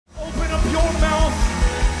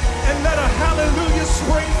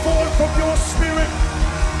spring forth from your spirit.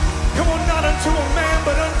 Come on, not unto a man,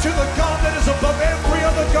 but unto the God that is above every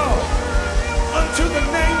other God. Unto the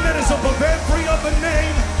name that is above every other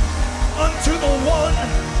name. Unto the one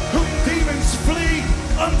whom demons flee.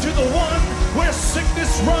 Unto the one where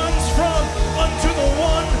sickness runs from. Unto the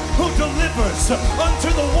one who delivers. Unto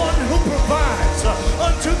the one who provides.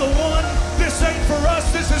 Unto the one, this ain't for us,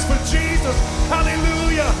 this is for Jesus.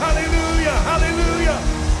 Hallelujah, hallelujah, hallelujah.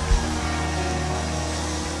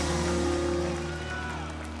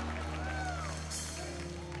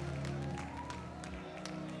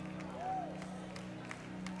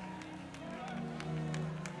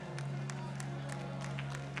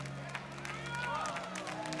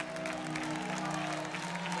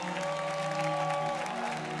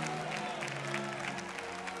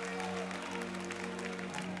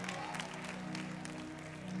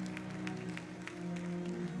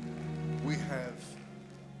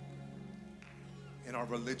 In our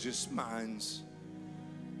religious minds,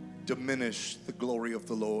 diminish the glory of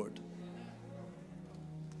the Lord.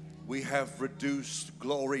 We have reduced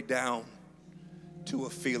glory down to a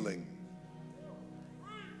feeling.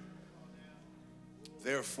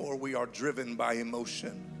 Therefore, we are driven by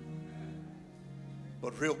emotion.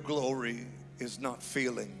 But real glory is not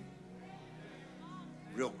feeling.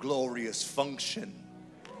 Real glory is function.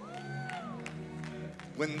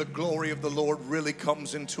 When the glory of the Lord really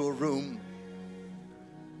comes into a room,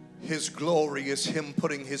 His glory is Him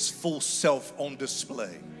putting His full self on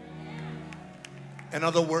display. In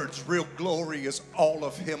other words, real glory is all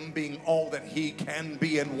of Him being all that He can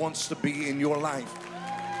be and wants to be in your life.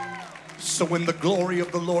 So when the glory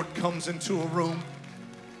of the Lord comes into a room,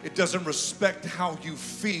 it doesn't respect how you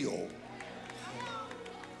feel.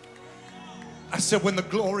 I said, when the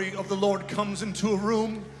glory of the Lord comes into a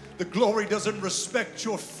room, the glory doesn't respect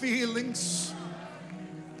your feelings.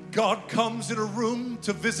 God comes in a room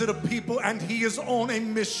to visit a people, and He is on a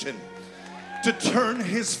mission to turn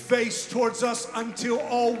His face towards us until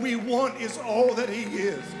all we want is all that He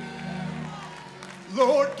is.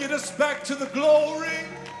 Lord, get us back to the glory.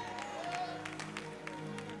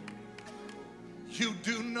 You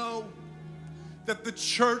do know that the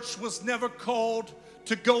church was never called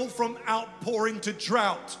to go from outpouring to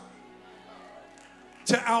drought,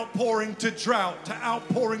 to outpouring to drought, to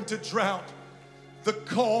outpouring to drought. The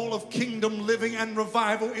call of kingdom living and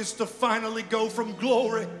revival is to finally go from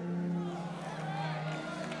glory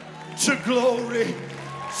to glory,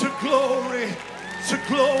 to glory, to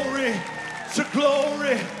glory, to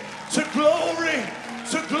glory, to glory,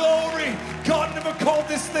 to glory. God never called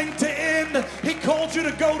this thing to end. He called you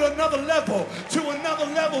to go to another level, to another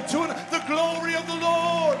level, to the glory of the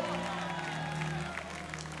Lord.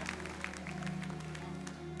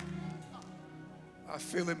 I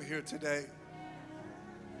feel Him here today.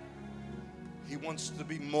 He wants to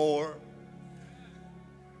be more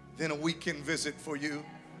than a weekend visit for you.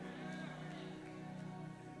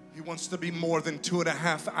 He wants to be more than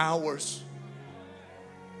 2.5 hours.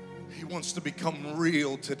 He wants to become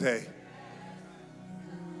real today.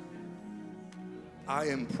 I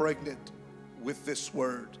am pregnant with this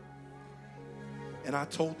word. And I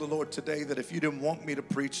told the Lord today that if you didn't want me to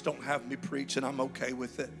preach, don't have me preach, and I'm okay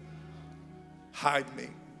with it. Hide me,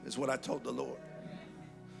 is what I told the Lord.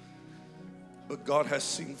 But God has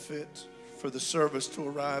seen fit for the service to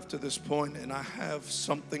arrive to this point, and I have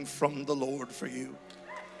something from the Lord for you.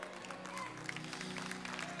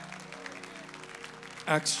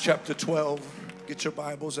 Acts chapter 12. Get your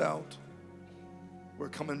Bibles out. We're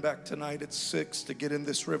coming back tonight at 6 to get in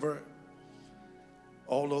this river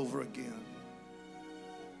all over again.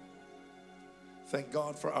 Thank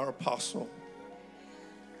God for our apostle.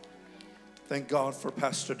 Thank God for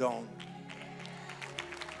Pastor Dawn.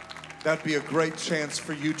 That'd be a great chance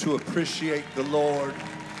for you to appreciate the Lord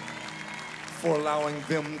for allowing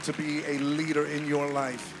them to be a leader in your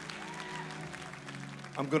life.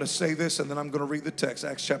 I'm going to say this and then I'm going to read the text,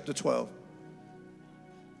 Acts chapter 12.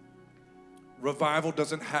 Revival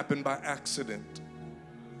doesn't happen by accident.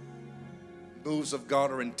 Moves of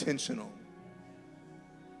God are intentional.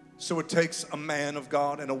 So it takes a man of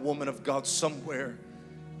God and a woman of God somewhere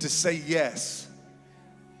to say yes,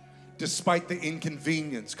 despite the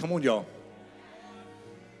inconvenience. Come on, y'all.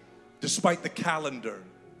 Despite the calendar.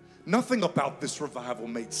 Nothing about this revival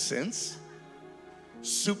made sense.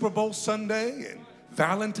 Super Bowl Sunday and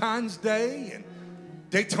Valentine's Day and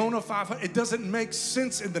Daytona 500. It doesn't make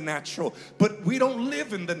sense in the natural, but we don't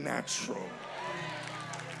live in the natural.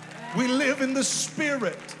 We live in the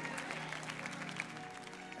spirit.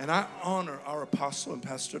 And I honor our apostle and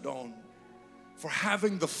Pastor Dawn for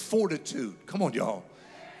having the fortitude. Come on, y'all.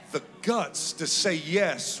 the guts to say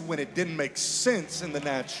yes when it didn't make sense in the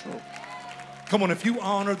natural. Come on, if you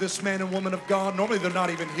honor this man and woman of God, normally they're not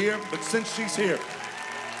even here, but since she's here,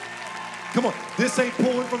 come on, this ain't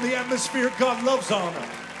pulling from the atmosphere. God loves honor.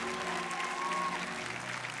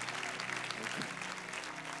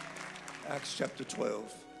 Acts chapter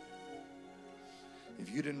 12.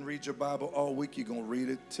 If you didn't read your Bible all week, you're going to read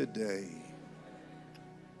it today.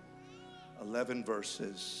 11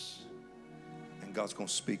 verses. And God's going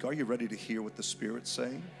to speak. Are you ready to hear what the Spirit's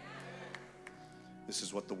saying? This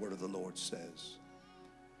is what the word of the Lord says.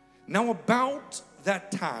 Now about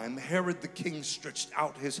that time, Herod the king stretched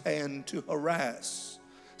out his hand to harass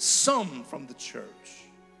some from the church.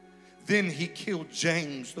 Then he killed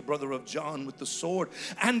James, the brother of John, with the sword.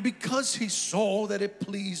 And because he saw that it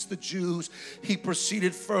pleased the Jews, he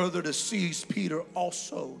proceeded further to seize Peter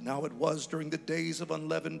also. Now it was during the days of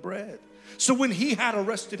unleavened bread. So when he had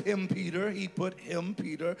arrested him, Peter, he put him,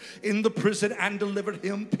 Peter, in the prison and delivered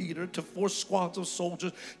him, Peter, to 4 squads of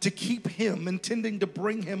soldiers to keep him, intending to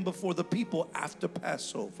bring him before the people after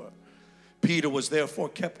Passover. Peter was therefore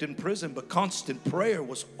kept in prison, but constant prayer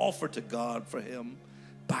was offered to God for him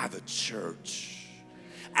by the church.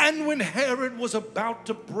 And when Herod was about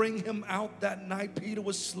to bring him out that night, Peter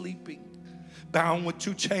was sleeping, bound with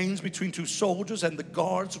 2 chains between 2 soldiers, and the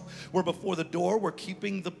guards were before the door, were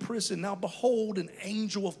keeping the prison. Now behold, an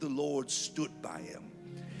angel of the Lord stood by him,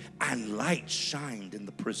 and light shined in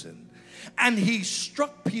the prison. And he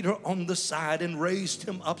struck Peter on the side and raised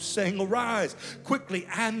him up, saying, Arise quickly.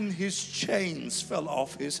 And his chains fell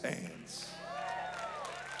off his hands.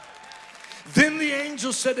 Then the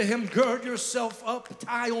angel said to him, Gird yourself up,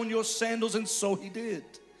 tie on your sandals. And so he did.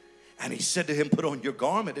 And he said to him, Put on your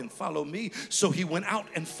garment and follow me. So he went out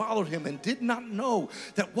and followed him, and did not know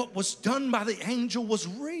that what was done by the angel was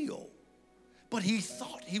real, but he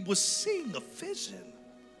thought he was seeing a vision.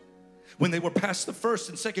 When they were past the first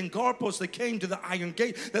and second guard posts, they came to the iron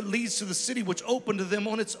gate that leads to the city, which opened to them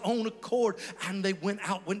on its own accord. And they went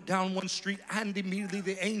down one street, and immediately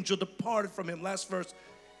the angel departed from him. Last verse.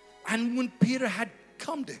 And when Peter had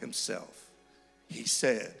come to himself, he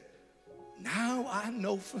said, Now I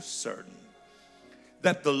know for certain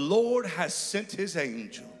that the Lord has sent his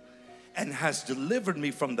angel and has delivered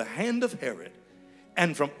me from the hand of Herod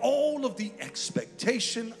and from all of the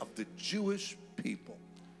expectation of the Jewish people.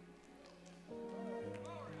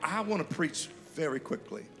 I want to preach very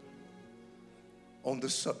quickly on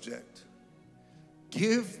this subject.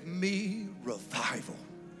 Give me revival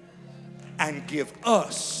and give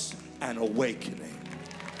us an awakening.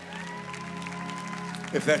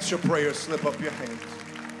 If that's your prayer, slip up your hands.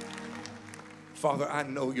 Father, I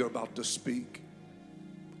know you're about to speak.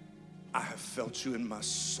 I have felt you in my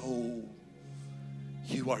soul.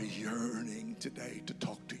 You are yearning today to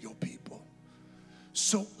talk to your people.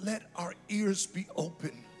 So let our ears be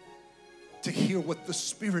open to hear what the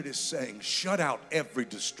Spirit is saying. Shut out every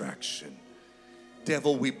distraction.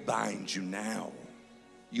 Devil, we bind you now.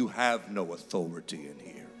 You have no authority in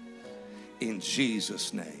here. In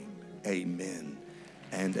Jesus' name, amen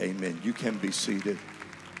and amen. You can be seated.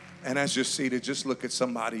 And as you're seated, just look at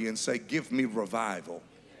somebody and say, Give me revival.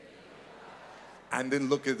 And then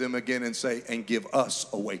look at them again and say, And give us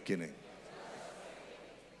awakening.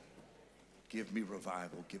 Give me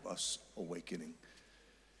revival. Give us awakening.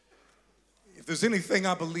 If there's anything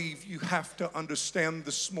I believe you have to understand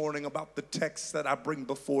this morning about the text that I bring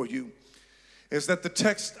before you, is that the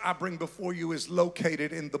text I bring before you is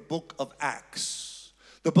located in the book of Acts.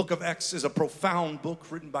 The book of Acts is a profound book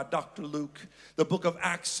written by Dr. Luke. The book of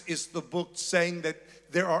Acts is the book saying that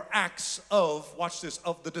there are acts of, watch this,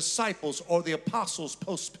 of the disciples or the apostles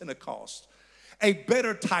post-Pentecost. A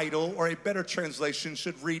better title or a better translation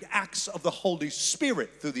should read Acts of the Holy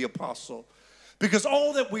Spirit through the apostle. Because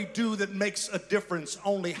all that we do that makes a difference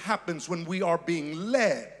only happens when we are being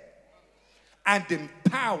led and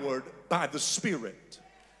empowered by the Spirit.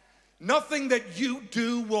 Nothing that you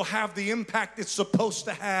do will have the impact it's supposed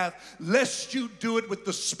to have lest you do it with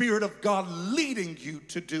the Spirit of God leading you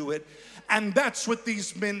to do it. And that's what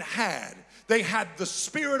these men had. They had the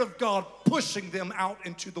Spirit of God pushing them out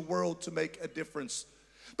into the world to make a difference.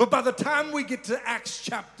 But by the time we get to Acts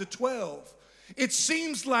chapter 12, it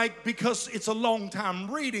seems like, because it's a long time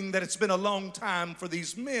reading, that it's been a long time for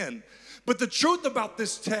these men. But the truth about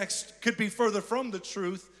this text could be further from the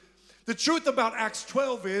truth. The truth about Acts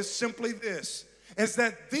 12 is simply this, is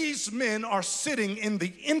that these men are sitting in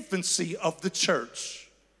the infancy of the church.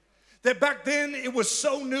 That back then it was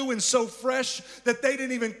so new and so fresh that they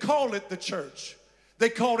didn't even call it the church. They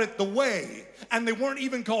called it the way. And they weren't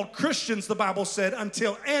even called Christians, the Bible said,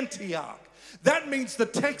 until Antioch. That means the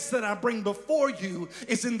text that I bring before you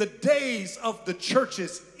is in the days of the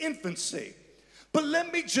church's infancy. But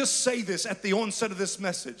let me just say this at the onset of this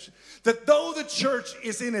message, that though the church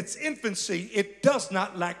is in its infancy, it does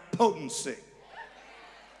not lack potency.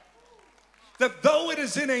 That though it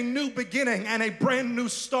is in a new beginning and a brand new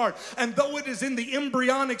start, and though it is in the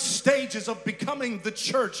embryonic stages of becoming the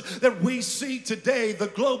church that we see today, the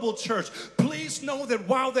global church, please know that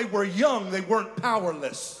while they were young, they weren't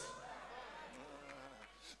powerless.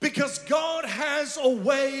 Because God has a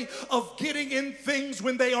way of getting in things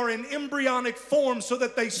when they are in embryonic form so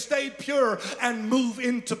that they stay pure and move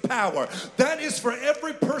into power. That is for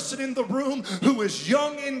every person in the room who is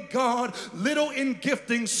young in God, little in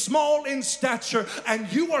gifting, small in stature,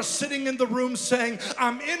 and you are sitting in the room saying,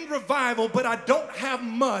 I'm in revival, but I don't have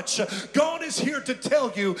much. God is here to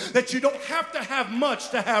tell you that you don't have to have much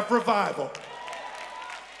to have revival.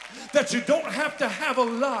 That you don't have to have a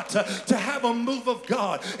lot to have a move of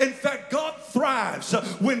God. In fact, God thrives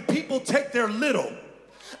when people take their little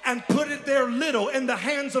and put it their little in the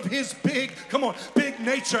hands of his big, big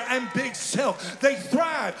nature and big self. They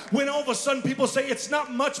thrive when all of a sudden people say, it's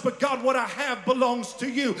not much, but God, what I have belongs to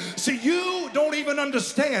you. See, you don't even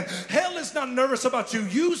understand. Hell is not nervous about you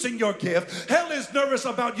using your gift. Hell is nervous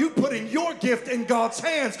about you putting your gift in God's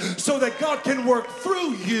hands so that God can work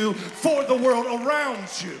through you for the world around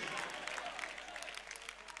you.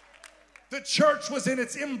 The church was in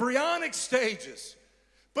its embryonic stages,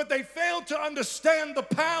 but they failed to understand the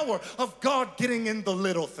power of God getting in the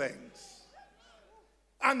little things.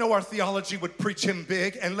 I know our theology would preach him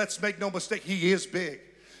big, and let's make no mistake, he is big.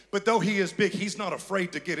 But though he is big, he's not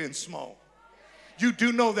afraid to get in small. You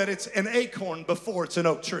do know that it's an acorn before it's an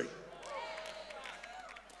oak tree.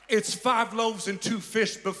 It's 5 loaves and 2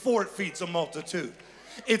 fish before it feeds a multitude.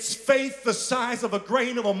 It's faith the size of a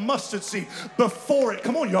grain of a mustard seed before it,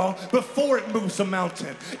 before it moves a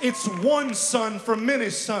mountain. It's 1 son for many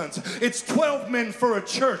sons. It's 12 men for a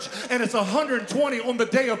church, and it's 120 on the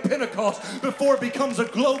day of Pentecost before it becomes a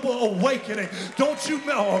global awakening. Don't you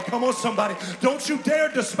dare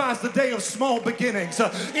despise the day of small beginnings.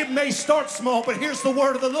 It may start small, but here's the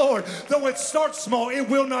word of the Lord. Though it starts small, it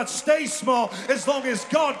will not stay small as long as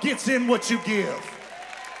God gets in what you give.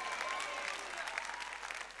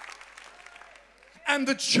 And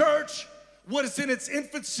the church was in its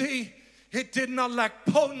infancy. It did not lack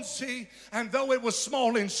potency. And though it was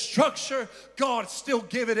small in structure, God still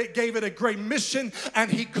gave it a great mission. And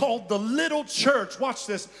he called the little church, watch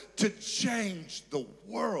this, to change the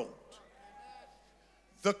world.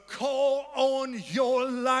 The call on your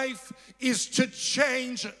life is to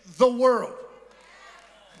change the world.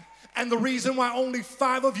 And the reason why only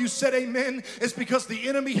 5 of you said amen is because the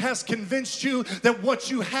enemy has convinced you that what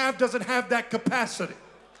you have doesn't have that capacity.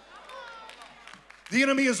 The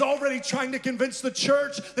enemy is already trying to convince the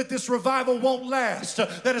church that this revival won't last,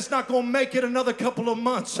 that it's not going to make it another couple of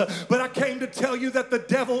months. But I came to tell you that the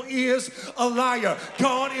devil is a liar.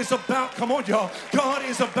 God is about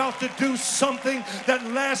to do something that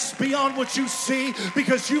lasts beyond what you see,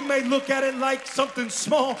 because you may look at it like something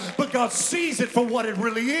small, but God sees it for what it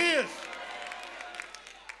really is.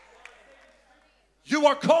 You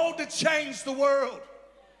are called to change the world.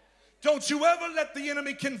 Don't you ever let the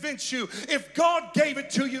enemy convince you. If God gave it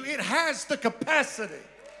to you, it has the capacity.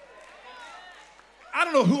 I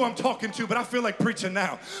don't know who I'm talking to, but I feel like preaching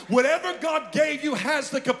now. Whatever God gave you has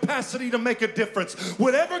the capacity to make a difference.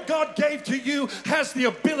 Whatever God gave to you has the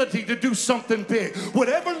ability to do something big.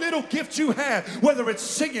 Whatever little gift you have, whether it's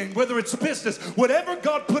singing, whether it's business, whatever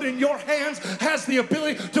God put in your hands has the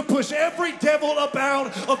ability to push every devil up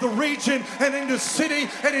out of the region and in the city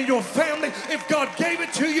and in your family. If God gave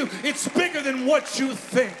it to you, it's bigger than what you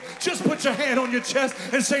think. Just put your hand on your chest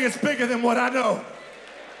and say, it's bigger than what I know.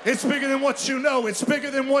 It's bigger than what you know. It's bigger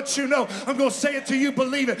than what you know. I'm going to say it to you,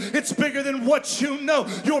 believe it. It's bigger than what you know.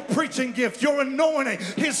 Your preaching gift, your anointing,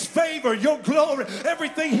 his favor, your glory,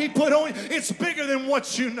 everything he put on you, it's bigger than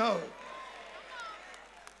what you know.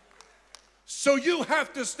 So you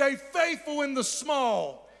have to stay faithful in the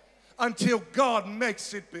small until God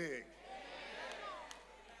makes it big.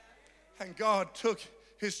 And God took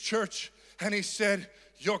his church and he said,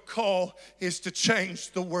 your call is to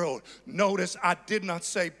change the world. Notice I did not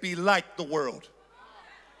say be like the world.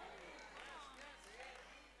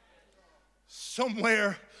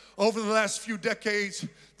 Somewhere over the last few decades,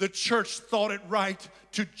 the church thought it right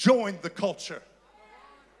to join the culture.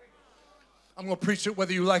 I'm going to preach it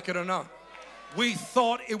whether you like it or not. We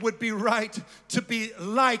thought it would be right to be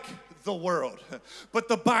like the world. But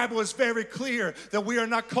the Bible is very clear that we are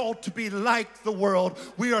not called to be like the world.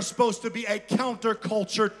 We are supposed to be a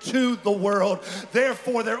counterculture to the world.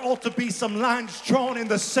 Therefore, there ought to be some lines drawn in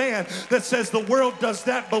the sand that says the world does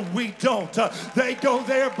that, but we don't. They go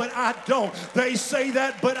there, but I don't. They say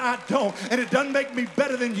that, but I don't. And it doesn't make me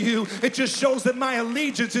better than you. It just shows that my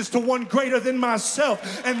allegiance is to one greater than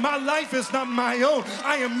myself. And my life is not my own.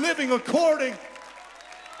 I am living according.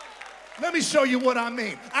 Let me show you what I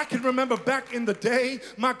mean. I can remember back in the day,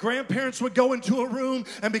 my grandparents would go into a room,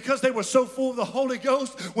 and because they were so full of the Holy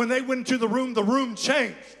Ghost, when they went into the room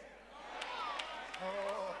changed.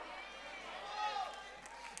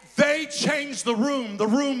 They changed the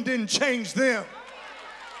room didn't change them.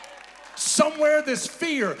 Somewhere this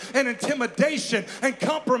fear and intimidation and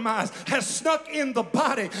compromise has snuck in the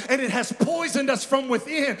body, and it has poisoned us from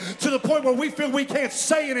within to the point where we feel we can't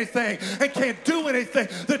say anything and can't do anything.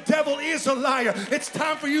 The devil is a liar. It's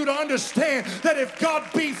time for you to understand that if God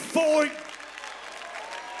be for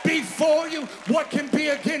you, what can be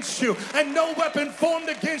against you? And no weapon formed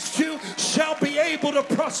against you shall be able to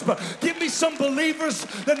prosper. Give me some believers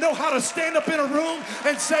that know how to stand up in a room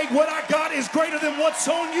and say, what I got is greater than what's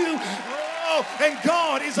on you. Oh, and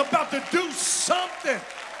God is about to do something.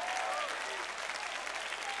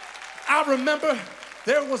 I remember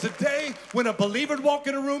there was a day when a believer would walk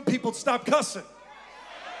in a room, people would stop cussing.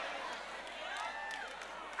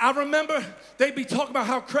 I remember they'd be talking about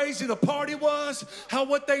how crazy the party was, how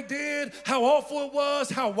what they did, how awful it was,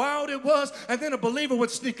 how wild it was, and then a believer would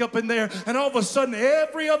sneak up in there, and all of a sudden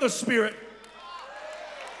every other spirit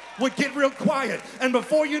would get real quiet. And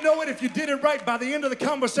before you know it, if you did it right, by the end of the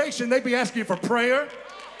conversation, they'd be asking you for prayer.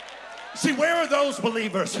 See, where are those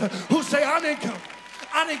believers who say, I didn't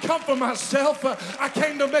come for myself. I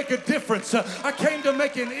came to make a difference. I came to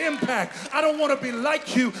make an impact. I don't want to be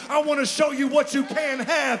like you. I want to show you what you can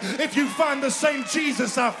have if you find the same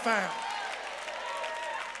Jesus I found.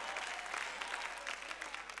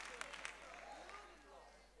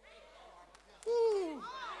 Ooh.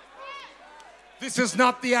 This is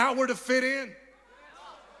not the hour to fit in.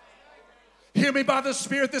 Hear me by the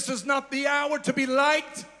Spirit. This is not the hour to be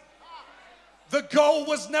liked. The goal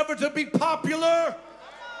was never to be popular.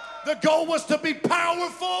 The goal was to be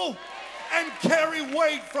powerful and carry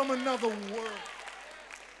weight from another world.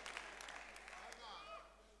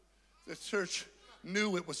 The church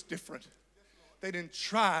knew it was different. They didn't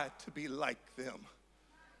try to be like them.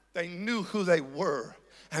 They knew who they were,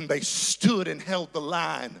 and they stood and held the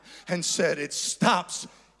line and said, it stops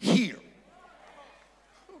here.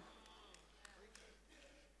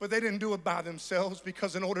 But they didn't do it by themselves,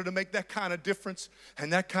 because in order to make that kind of difference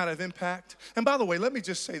and that kind of impact, and by the way, let me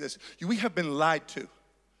just say this. We have been lied to.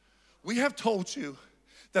 We have told you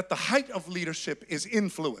that the height of leadership is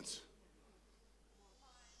influence.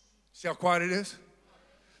 See how quiet it is?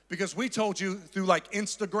 Because we told you through like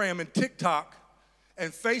Instagram and TikTok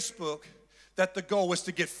and Facebook that the goal was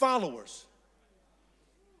to get followers.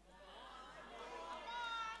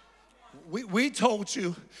 We told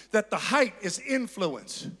you that the height is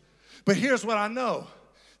influence. But here's what I know.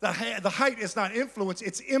 The height is not influence,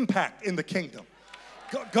 it's impact in the kingdom.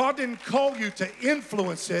 God didn't call you to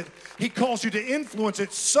influence it. He calls you to influence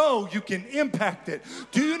it so you can impact it.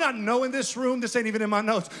 Do you not know in this room, this ain't even in my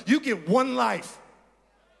notes, you get one life.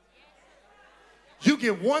 You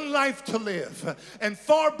get one life to live. And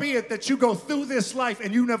far be it that you go through this life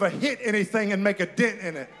and you never hit anything and make a dent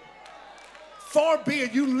in it. Far be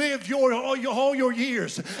it you live all your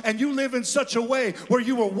years, and you live in such a way where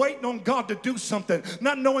you were waiting on God to do something,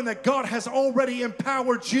 not knowing that God has already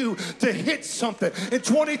empowered you to hit something. In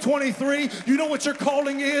 2023, you know what your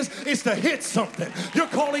calling is? It's to hit something. Your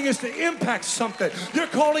calling is to impact something. Your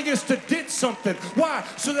calling is to did something. Why?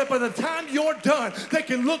 So that by the time you're done, they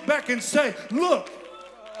can look back and say, look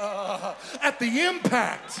at the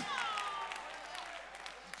impact.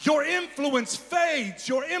 Your influence fades.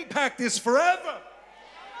 Your impact is forever.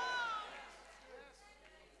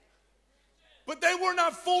 But they were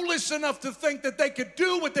not foolish enough to think that they could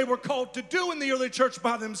do what they were called to do in the early church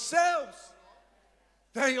by themselves.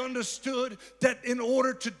 They understood that in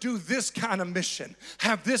order to do this kind of mission,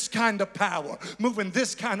 have this kind of power, move in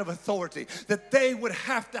this kind of authority, that they would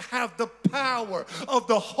have to have the power of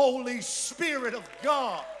the Holy Spirit of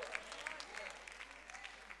God.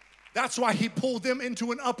 That's why he pulled them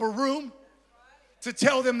into an upper room to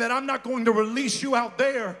tell them that I'm not going to release you out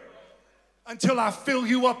there until I fill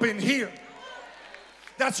you up in here.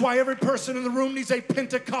 That's why every person in the room needs a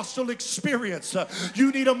Pentecostal experience.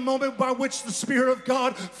 You need a moment by which the Spirit of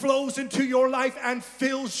God flows into your life and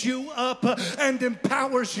fills you up and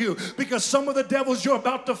empowers you. Because some of the devils you're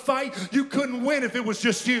about to fight, you couldn't win if it was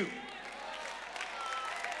just you.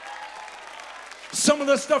 Some of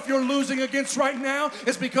the stuff you're losing against right now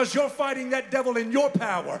is because you're fighting that devil in your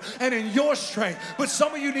power and in your strength. But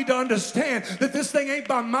some of you need to understand that this thing ain't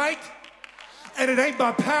by might and it ain't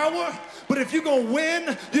by power. But if you're going to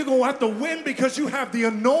win, you're going to have to win because you have the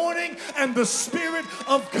anointing and the Spirit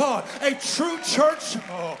of God. A true church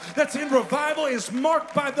that's in revival is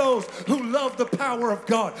marked by those who love the power of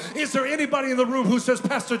God. Is there anybody in the room who says,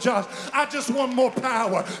 Pastor Josh, I just want more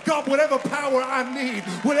power. God, whatever power I need,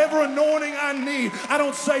 whatever anointing I need, I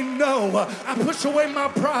don't say no. I push away my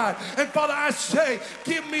pride. And Father, I say,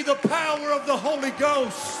 give me the power of the Holy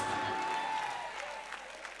Ghost.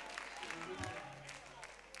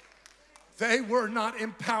 They were not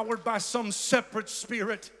empowered by some separate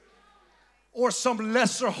spirit or some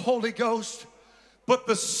lesser Holy Ghost, but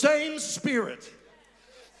the same Spirit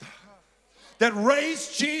that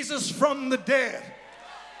raised Jesus from the dead.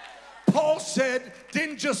 Paul said,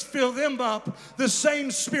 didn't just fill them up, the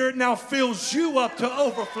same Spirit now fills you up to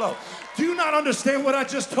overflow. Do you not understand what I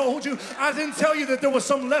just told you? I didn't tell you that there was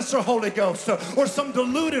some lesser Holy Ghost or some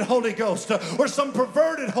diluted Holy Ghost or some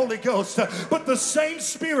perverted Holy Ghost, but the same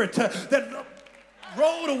Spirit that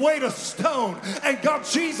rolled away the stone and got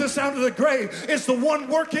Jesus out of the grave is the one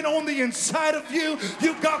working on the inside of you.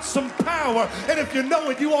 You got some power, and if you know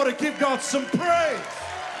it, you ought to give God some praise.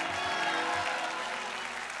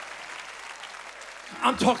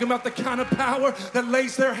 I'm talking about the kind of power that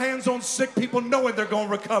lays their hands on sick people knowing they're going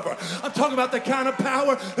to recover. I'm talking about the kind of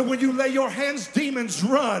power that when you lay your hands, demons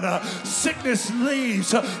run, sickness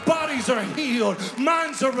leaves, bodies are healed,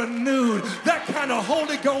 minds are renewed. That kind of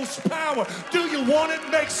Holy Ghost power. Do you want it?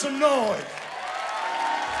 Make some noise.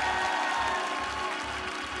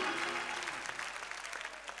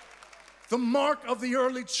 The mark of the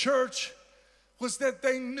early church was that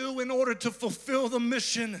they knew in order to fulfill the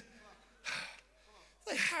mission,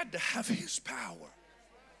 they had to have His power.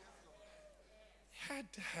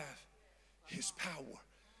 Had to have His power.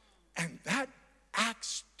 And that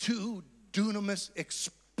Acts 2 dunamis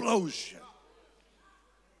explosion.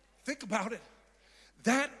 Think about it.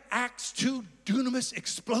 That Acts 2 dunamis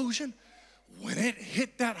explosion, when it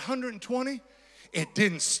hit that 120, it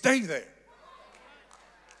didn't stay there.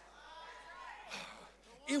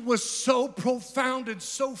 It was so profound and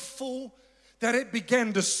so full that it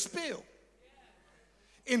began to spill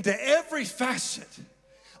into every facet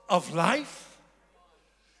of life,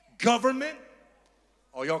 government,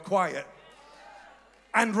 oh, y'all quiet,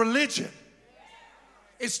 and religion.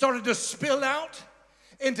 It started to spill out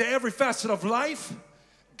into every facet of life,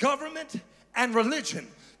 government, and religion,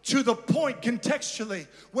 to the point contextually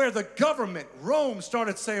where the government, Rome,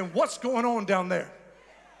 started saying, what's going on down there?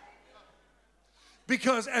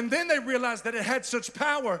 Because, and then they realized that it had such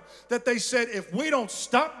power that they said, if we don't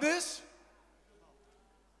stop this,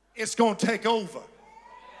 it's going to take over.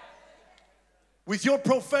 With your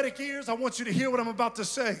prophetic ears, I want you to hear what I'm about to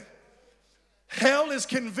say. Hell is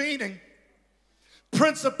convening.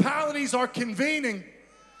 Principalities are convening.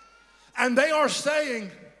 And they are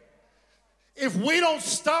saying, if we don't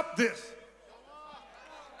stop this,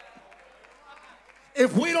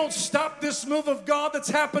 if we don't stop this move of God that's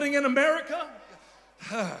happening in America,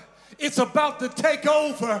 it's about to take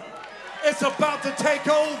over. It's about to take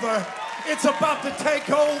over. It's about to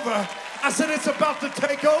take over. I said it's about to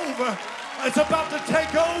take over. It's about to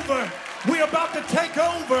take over. We're about to take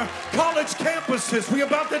over college campuses. We're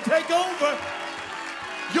about to take over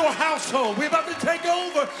your household. We're about to take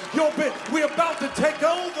over your bit. We're about to take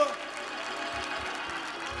over.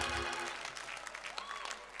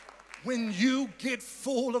 When you get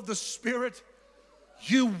full of the Spirit,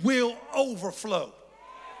 you will overflow.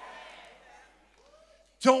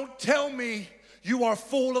 Don't tell me you are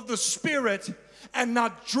full of the Spirit and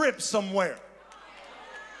not drip somewhere.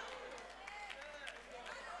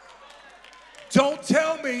 Don't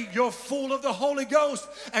tell me you're full of the Holy Ghost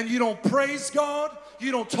and you don't praise God,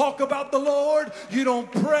 you don't talk about the Lord, you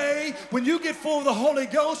don't pray. When you get full of the Holy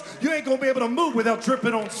Ghost, you ain't going to be able to move without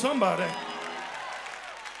dripping on somebody.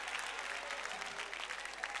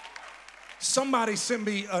 Somebody sent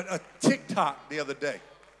me a TikTok the other day.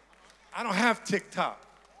 I don't have TikTok.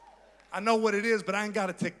 I know what it is, but I ain't got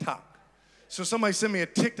a TikTok. So somebody sent me a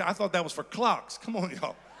TikTok. I thought that was for clocks. Come on,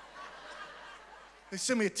 y'all. They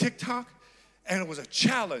sent me a TikTok, and it was a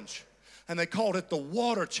challenge, and they called it the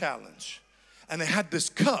water challenge. And they had this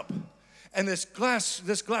cup, and this glass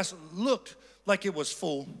looked like it was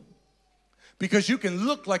full, because you can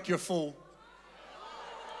look like you're full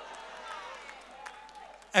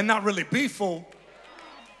and not really be full.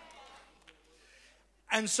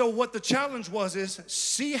 And so what the challenge was is,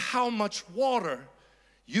 see how much water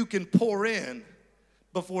you can pour in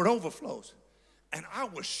before it overflows. And I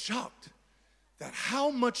was shocked that how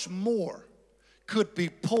much more could be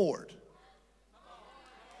poured.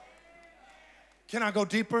 Can I go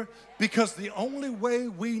deeper? Because the only way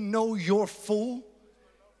we know you're full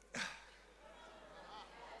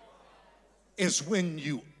is when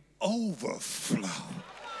you overflow.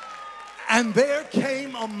 And there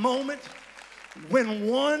came a moment when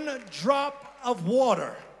one drop of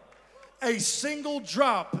water, a single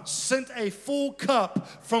drop, sent a full cup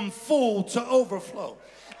from full to overflow.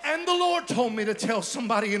 And the Lord told me to tell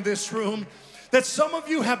somebody in this room that some of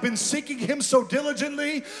you have been seeking him so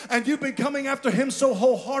diligently and you've been coming after him so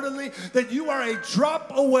wholeheartedly that you are a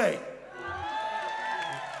drop away,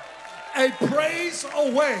 a praise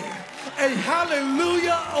away, a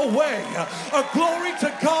hallelujah away, a glory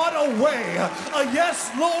to God away, a yes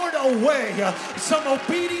Lord away, some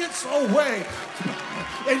obedience away.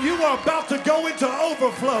 And you are about to go into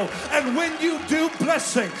overflow. And when you do,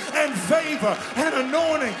 blessing and favor and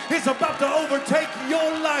anointing is about to overtake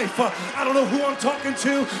your life. I don't know who I'm talking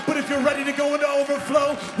to, but if you're ready to go into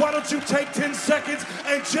overflow, why don't you take 10 seconds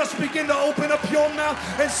and just begin to open up your mouth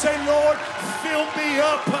and say, Lord, fill me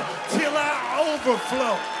up till I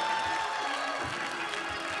overflow.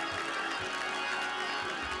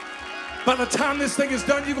 By the time this thing is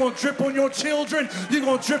done, you're going to drip on your children. You're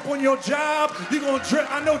going to drip on your job. You're going to drip.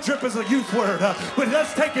 I know drip is a youth word, but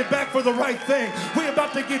let's take it back for the right thing. We're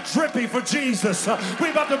about to get drippy for Jesus.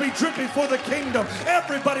 We're about to be drippy for the kingdom.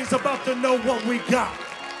 Everybody's about to know what we got.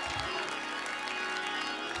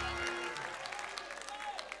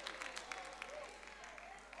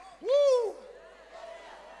 Woo!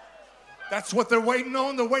 That's what they're waiting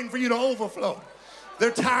on. They're waiting for you to overflow. They're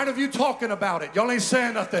tired of you talking about it. Y'all ain't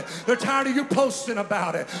saying nothing. They're tired of you posting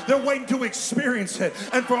about it. They're waiting to experience it.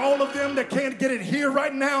 And for all of them that can't get it here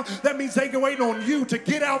right now, that means they're waiting on you to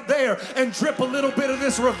get out there and drip a little bit of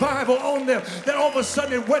this revival on them. Then all of a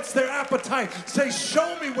sudden it whets their appetite. Say,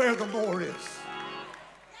 show me where the more is.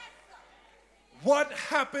 What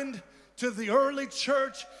happened to the early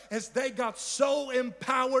church is they got so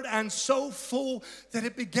empowered and so full that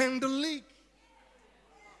it began to leak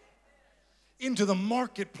into the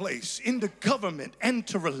marketplace, into government, and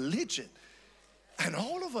to religion. And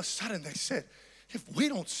all of a sudden they said, if we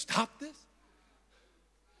don't stop this,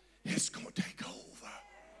 it's going to take over.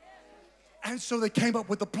 And so they came up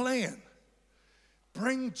with a plan.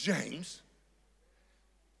 Bring James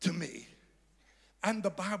to me. And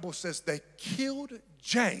the Bible says they killed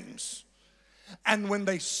James. And when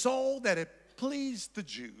they saw that it pleased the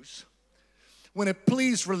Jews, when it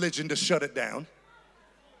pleased religion to shut it down,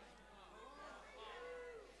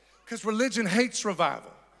 because religion hates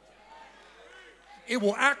revival. It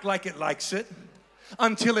will act like it likes it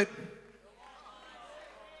until it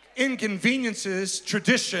inconveniences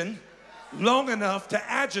tradition long enough to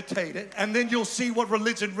agitate it, and then you'll see what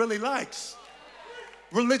religion really likes.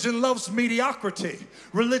 Religion loves mediocrity.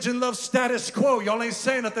 Religion loves status quo. Y'all ain't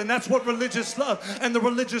saying nothing. That's what religious love, and the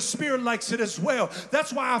religious spirit likes it as well.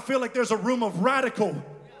 That's why I feel like there's a room of radical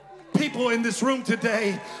people in this room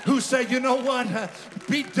today who say, you know what,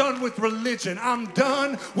 be done with religion. I'm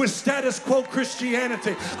done with status quo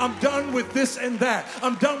Christianity. I'm done with this and that.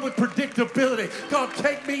 I'm done with predictability. God,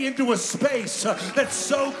 take me into a space that's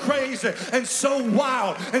so crazy and so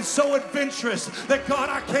wild and so adventurous that, God,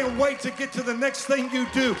 I can't wait to get to the next thing you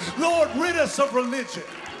do. Lord, rid us of religion.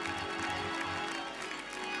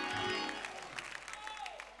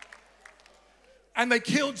 And they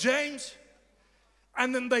killed James.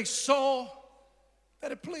 And then they saw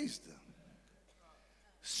that it pleased them.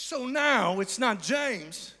 So now it's not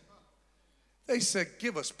James. They said,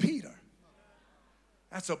 give us Peter.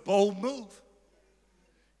 That's a bold move.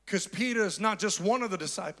 Because Peter is not just one of the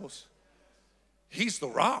disciples. He's the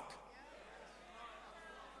rock.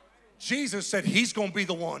 Jesus said he's going to be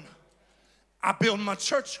the one I build my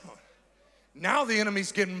church on. Now the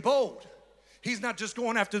enemy's getting bold. He's not just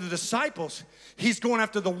going after the disciples. He's going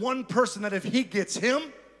after the one person that if he gets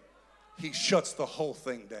him, he shuts the whole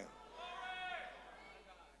thing down.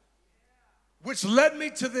 Which led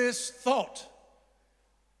me to this thought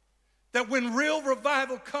that when real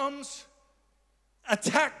revival comes,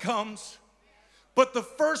 attack comes, but the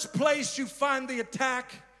first place you find the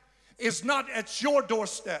attack is not at your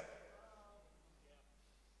doorstep.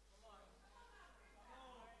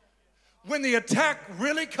 When the attack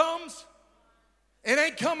really comes, it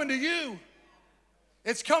ain't coming to you.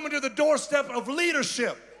 It's coming to the doorstep of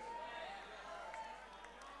leadership.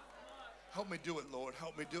 Help me do it, Lord.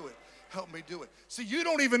 Help me do it. Help me do it. See, you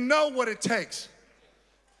don't even know what it takes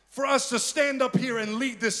for us to stand up here and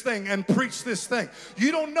lead this thing and preach this thing.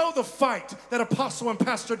 You don't know the fight that Apostle and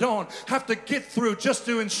Pastor Dawn have to get through just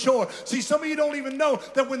to ensure. See, some of you don't even know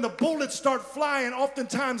that when the bullets start flying,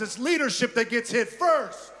 oftentimes it's leadership that gets hit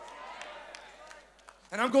first.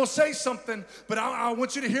 And I'm going to say something, but I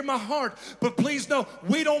want you to hear my heart. But please know,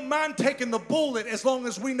 we don't mind taking the bullet as long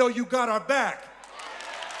as we know you got our back.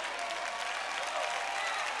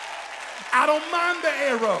 I don't mind the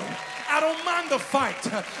arrow. I don't mind the fight.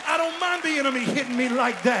 I don't mind the enemy hitting me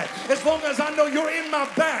like that. As long as I know you're in my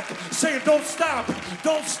back saying, don't stop,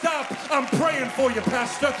 don't stop. I'm praying for you,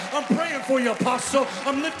 Pastor. I'm praying for you, Apostle.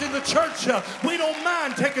 I'm lifting the church up. We don't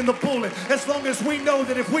mind taking the bullet as long as we know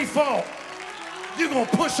that if we fall, you're going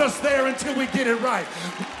to push us there until we get it right.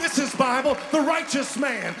 This is Bible. The righteous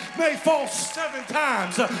man may fall 7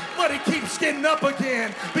 times, but he keeps getting up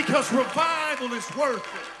again because revival is worth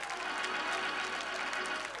it.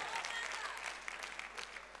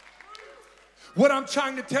 What I'm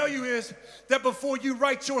trying to tell you is that before you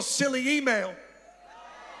write your silly email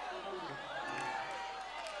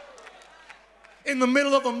in the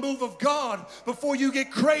middle of a move of God, before you get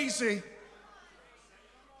crazy,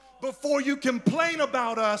 before you complain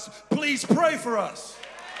about us, please pray for us.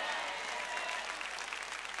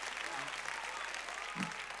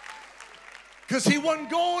 Because he wasn't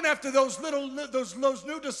going after those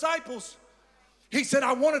new disciples. He said,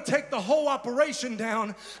 I want to take the whole operation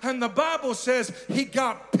down. And the Bible says he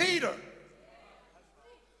got Peter.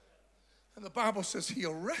 And the Bible says he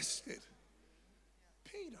arrested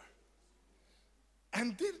Peter.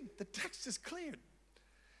 And then the text is clear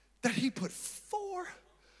that he put 4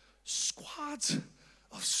 squads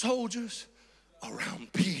of soldiers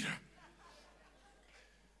around Peter.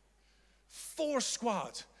 4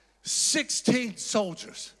 squads, 16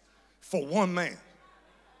 soldiers for one man.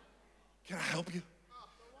 Can I help you?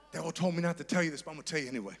 The devil told me not to tell you this, but I'm going to tell you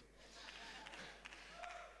anyway.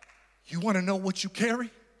 You want to know what you carry?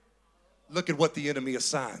 Look at what the enemy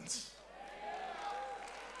assigns.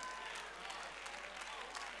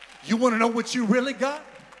 You want to know what you really got?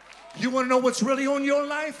 You want to know what's really on your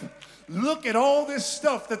life? Look at all this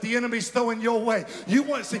stuff that the enemy's throwing your way. You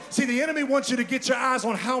want see the enemy wants you to get your eyes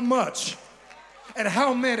on how much and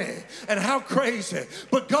how many and how crazy.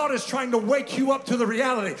 But God is trying to wake you up to the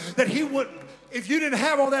reality that he wouldn't, if you didn't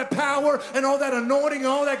have all that power and all that anointing and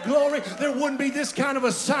all that glory, there wouldn't be this kind of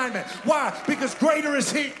assignment. Why? Because greater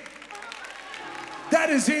is he that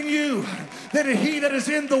is in you than he that is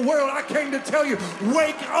in the world. I came to tell you,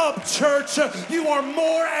 wake up, church. You are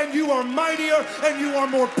more and you are mightier and you are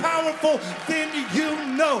more powerful than you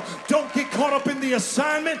know. Don't get caught up in the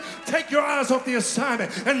assignment. Take your eyes off the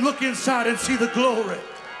assignment and look inside and see the glory.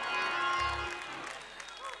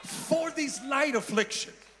 For these light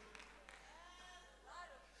afflictions,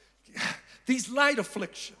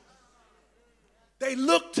 they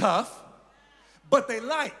look tough, but they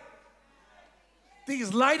light.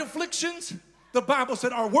 These light afflictions, the Bible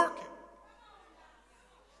said, are working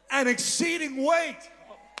an exceeding weight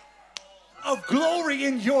of glory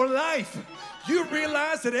in your life. You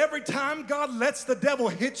realize that every time God lets the devil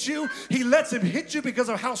hit you, he lets him hit you because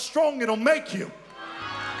of how strong it'll make you.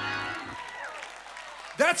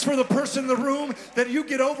 That's for the person in the room that you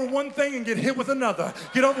get over one thing and get hit with another.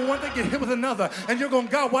 Get over one thing, get hit with another. And you're going,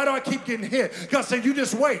 God, why do I keep getting hit? God said, you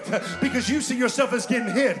just wait because you see yourself as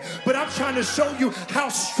getting hit. But I'm trying to show you how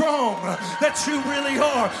strong that you really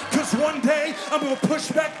are. Because one day I'm going to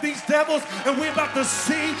push back these devils and we're about to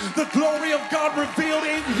see the glory of God revealed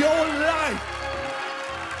in your life.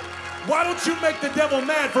 Why don't you make the devil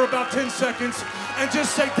mad for about 10 seconds and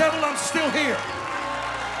just say, devil, I'm still here.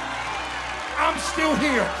 I'm still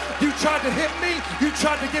here. You tried to hit me. You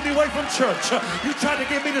tried to get me away from church. You tried to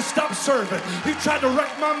get me to stop serving. You tried to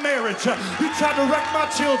wreck my marriage. You tried to wreck my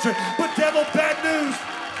children. But devil, bad news.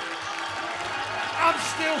 I'm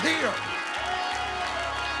still here.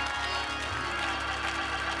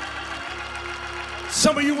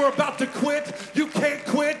 Some of you were about to quit. You can't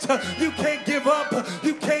quit. You can't give up.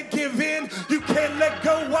 You can't give in. You can't let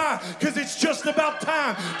go. Why? Because it's just about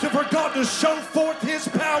time for God to show forth his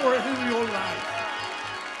power in your life.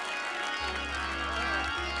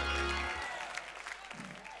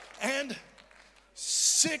 And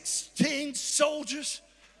 16 soldiers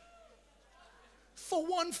for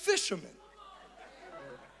one fisherman.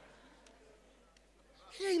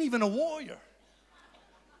 He ain't even a warrior.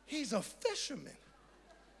 He's a fisherman.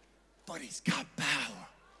 But he's got power.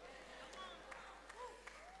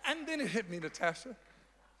 And then it hit me, Natasha.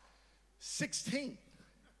 16.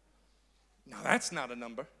 Now that's not a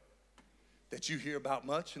number that you hear about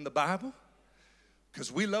much in the Bible,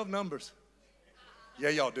 because we love numbers. Yeah,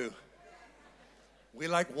 y'all do. We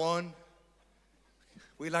like 1.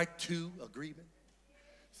 We like 2, agreement.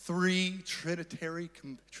 3,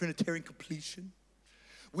 Trinitarian completion.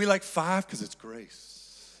 We like 5 because it's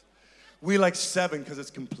grace. We like 7 because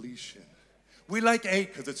it's completion. We like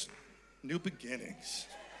 8 because it's new beginnings.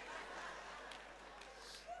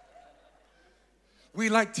 We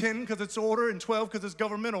like 10 because it's order and 12 because it's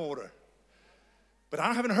governmental order. But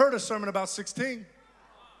I haven't heard a sermon about 16.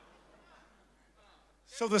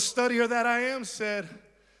 So the studier that I am said,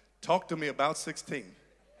 talk to me about 16.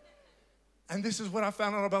 And this is what I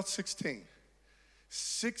found out about 16.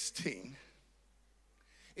 16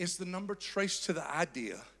 is the number traced to the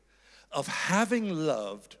idea of having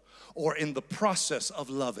loved or in the process of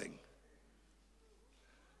loving.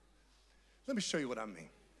 Let me show you what I mean.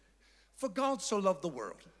 For God so loved the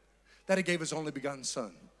world that he gave his only begotten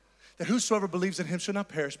Son, that whosoever believes in him should not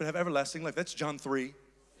perish but have everlasting life. That's John 3.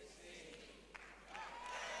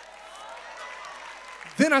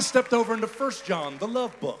 Then I stepped over into 1 John, the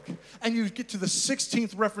love book, and you get to the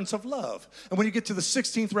 16th reference of love. And when you get to the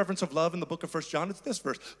 16th reference of love in the book of 1 John, it's this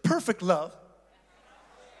verse: perfect love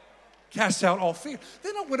casts out all fear.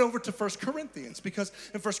 Then I went over to 1 Corinthians, because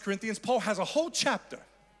in 1 Corinthians, Paul has a whole chapter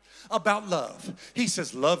about love. He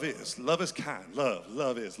says, love is kind.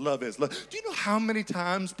 Love is. Do you know how many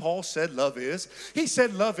times Paul said love is? He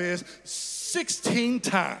said love is 16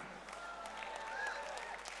 times.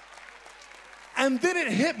 And then it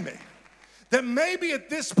hit me that maybe at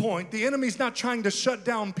this point, the enemy's not trying to shut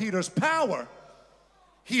down Peter's power.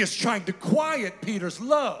 He is trying to quiet Peter's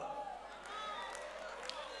love.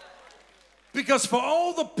 Because for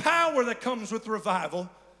all the power that comes with revival,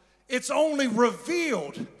 it's only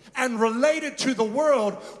revealed and related to the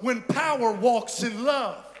world when power walks in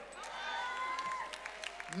love.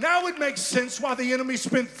 Now it makes sense why the enemy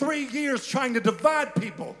spent 3 years trying to divide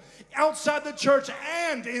people outside the church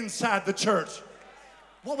and inside the church.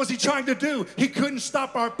 What was he trying to do? He couldn't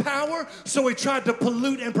stop our power, so he tried to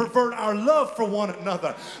pollute and pervert our love for one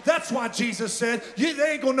another. That's why Jesus said,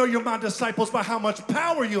 they ain't gonna know you're my disciples by how much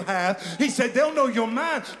power you have. He said, they'll know you're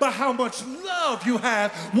mine by how much love you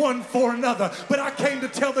have one for another. But I came to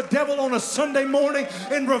tell the devil on a Sunday morning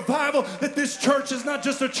in revival that this church is not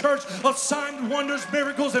just a church of signs, wonders,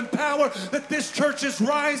 miracles, and power, that this church is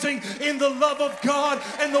rising in the love of God,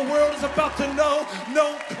 and the world is about to know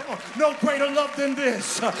no greater love than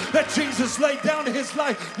this. That Jesus laid down his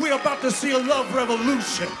life. We're about to see a love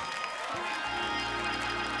revolution.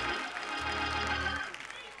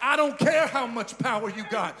 I don't care how much power you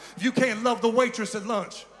got if you can't love the waitress at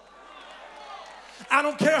lunch. I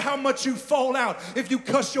don't care how much you fall out if you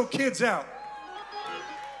cuss your kids out.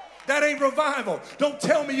 That ain't revival. Don't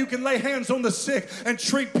tell me you can lay hands on the sick and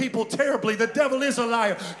treat people terribly. The devil is a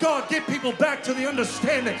liar. God, get people back to the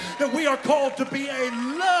understanding that we are called to be a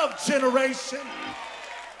love generation.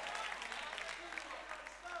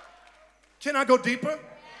 Can I go deeper?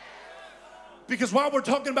 Because while we're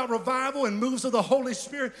talking about revival and moves of the Holy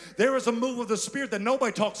Spirit, there is a move of the Spirit that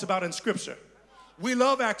nobody talks about in Scripture. We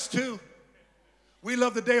love Acts 2. We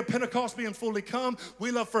love the day of Pentecost being fully come. We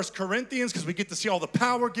love 1 Corinthians because we get to see all the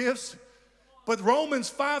power gifts. But Romans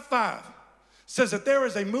 5:5 says that there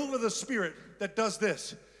is a move of the Spirit that does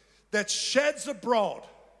this, that sheds abroad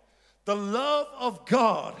the love of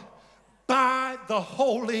God by the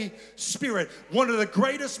Holy Spirit. One of the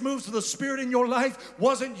greatest moves of the Spirit in your life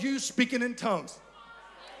wasn't you speaking in tongues.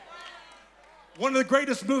 One of the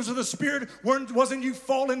greatest moves of the Spirit wasn't you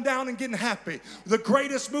falling down and getting happy. The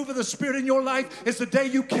greatest move of the Spirit in your life is the day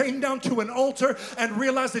you came down to an altar and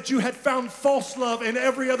realized that you had found false love in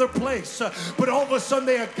every other place. But all of a sudden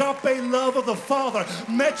the agape love of the Father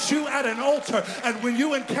met you at an altar. And when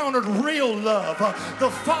you encountered real love, the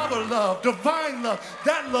Father love, divine love,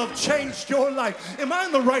 that love changed your life. Am I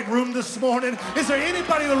in the right room this morning? Is there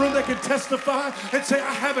anybody in the room that can testify and say,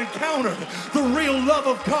 I have encountered the real love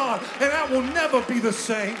of God, and I will never be the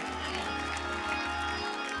same?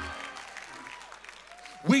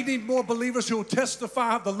 We need more believers who will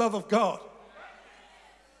testify of the love of God.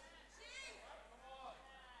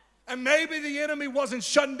 And maybe the enemy wasn't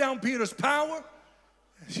shutting down Peter's power.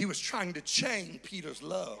 He was trying to chain Peter's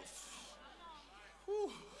love.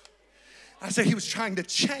 Whew. I said he was trying to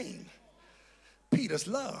chain Peter's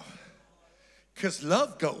love, because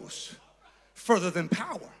love goes further than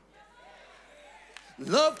power.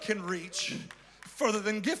 Love can reach further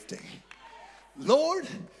than gifting. Lord,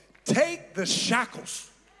 take the shackles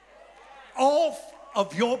off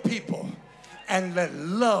of your people and let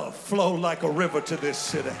love flow like a river to this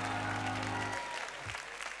city.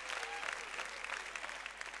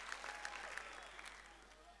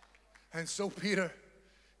 And so Peter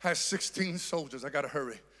has 16 soldiers. I got to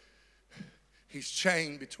hurry. He's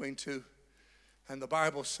chained between two. And the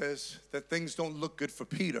Bible says that things don't look good for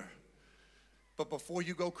Peter. But before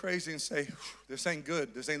you go crazy and say, this ain't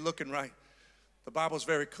good, this ain't looking right, the Bible's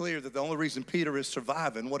very clear that the only reason Peter is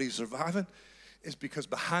surviving what he's surviving is because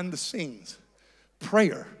behind the scenes,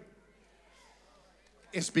 prayer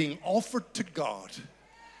is being offered to God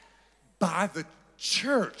by the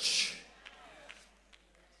church.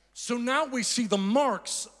 So now we see the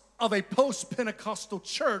marks of a post-Pentecostal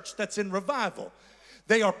church that's in revival.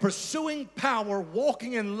 They are pursuing power,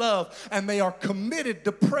 walking in love, and they are committed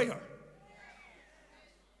to prayer.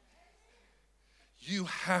 You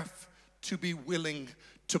have to be willing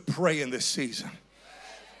to pray in this season.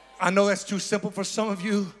 I know that's too simple for some of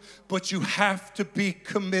you, but you have to be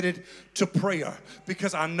committed to prayer,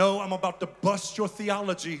 because I know I'm about to bust your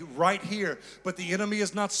theology right here, but the enemy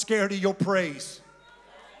is not scared of your praise.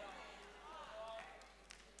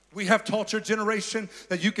 We have taught your generation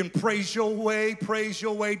that you can praise your way,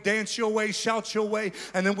 dance your way, shout your way,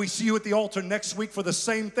 and then we see you at the altar next week for the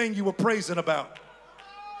same thing you were praising about.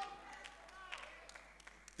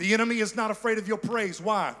 The enemy is not afraid of your praise.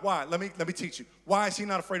 Why? Why? Let me teach you. Why is he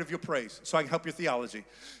not afraid of your praise? So I can help your theology.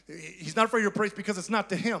 He's not afraid of your praise because it's not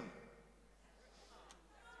to him.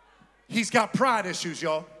 He's got pride issues,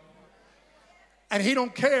 y'all. And he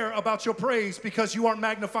don't care about your praise because you aren't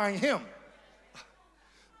magnifying him.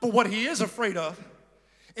 But what he is afraid of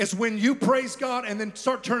is when you praise God and then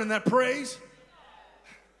start turning that praise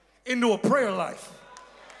into a prayer life.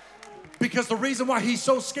 Because the reason why he's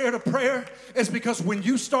so scared of prayer is because when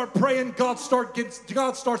you start praying, God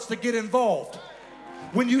starts to get involved.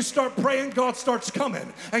 When you start praying, God starts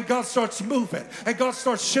coming, and God starts moving, and God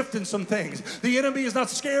starts shifting some things. The enemy is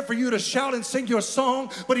not scared for you to shout and sing your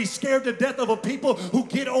song, but he's scared to death of a people who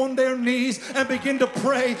get on their knees and begin to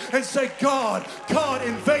pray and say, God,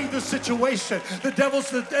 invade the situation. The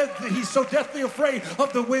devil's he's so deathly afraid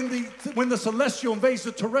of when the celestial invades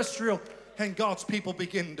the terrestrial, and God's people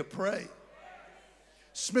begin to pray.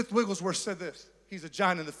 Smith Wigglesworth said this. He's a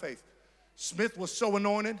giant in the faith. Smith was so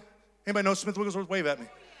anointed. Anybody know Smith Wigglesworth? Wave at me.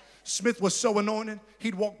 Smith was so anointed,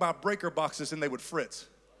 he'd walk by breaker boxes and they would fritz.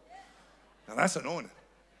 Now that's anointed.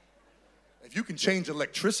 If you can change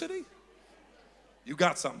electricity, you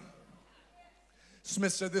got something.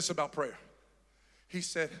 Smith said this about prayer. He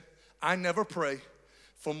said, I never pray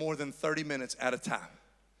for more than 30 minutes at a time,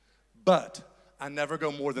 but I never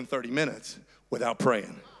go more than 30 minutes without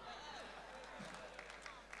praying.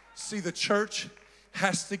 See, the church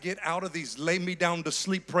has to get out of these lay me down to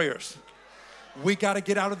sleep prayers. We got to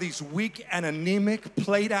get out of these weak and anemic,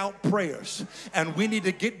 played out prayers. And we need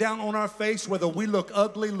to get down on our face, whether we look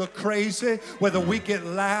ugly, look crazy, whether we get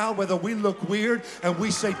loud, whether we look weird, and we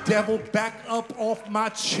say, devil, back up off my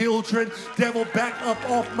children. Devil, back up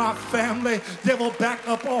off my family. Devil, back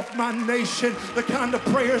up off my nation. The kind of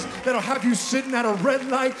prayers that'll have you sitting at a red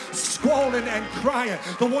light, squalling and crying.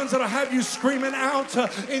 The ones that'll have you screaming out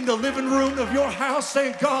in the living room of your house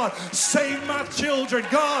saying, God, save my children.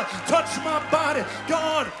 God, touch my body.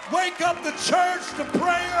 God, wake up the church to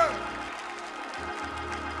prayer.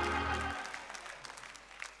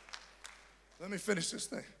 Let me finish this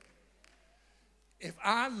thing. If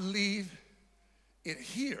I leave it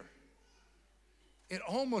here, it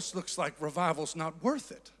almost looks like revival's not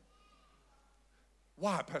worth it.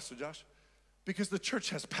 Why, Pastor Josh? Because the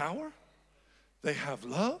church has power, they have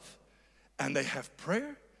love, and they have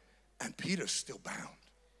prayer, and Peter's still bound.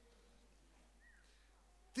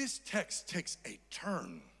 This text takes a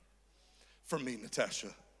turn for me, Natasha,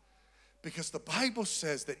 because the Bible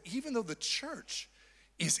says that even though the church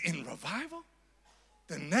is in revival,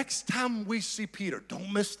 the next time we see Peter,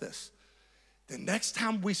 don't miss this, the next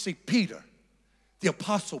time we see Peter, the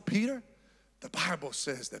Apostle Peter, the Bible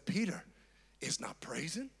says that Peter is not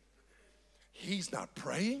praising, he's not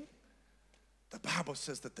praying. The Bible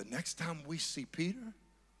says that the next time we see Peter,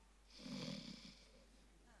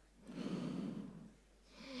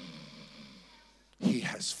 he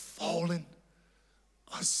has fallen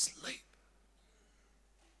asleep.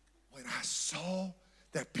 When I saw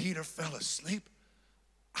that Peter fell asleep,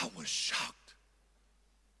 I was shocked.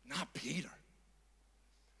 Not Peter.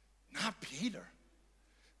 Not Peter.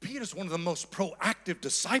 Peter's one of the most proactive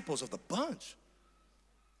disciples of the bunch.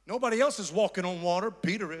 Nobody else is walking on water.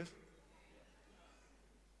 Peter is.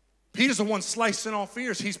 Peter's the one slicing off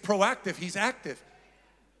ears. He's proactive. He's active.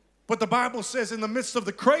 But the Bible says in the midst of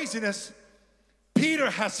the craziness, Peter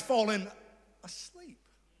has fallen asleep.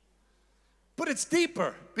 But it's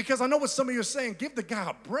deeper, because I know what some of you are saying. Give the guy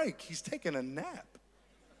a break. He's taking a nap.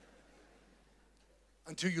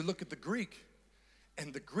 Until you look at the Greek.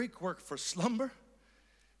 And the Greek word for slumber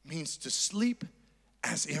means to sleep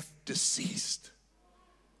as if deceased.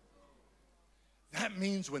 That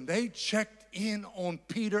means when they checked in on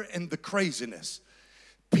Peter and the craziness,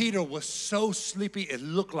 Peter was so sleepy it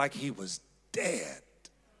looked like he was dead.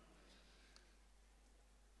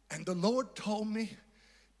 And the Lord told me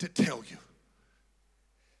to tell you,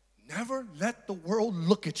 never let the world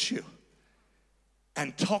look at you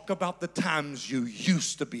and talk about the times you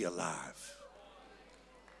used to be alive.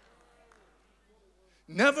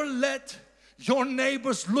 Never let your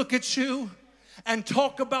neighbors look at you and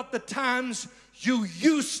talk about the times you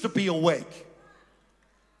used to be awake.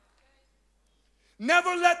 Never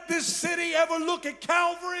let this city ever look at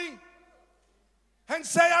Calvary and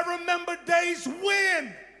say, I remember days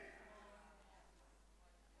when.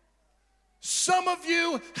 Some of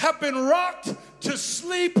you have been rocked to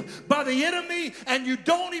sleep by the enemy and you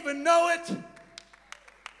don't even know it.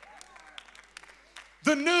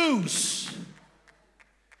 The news,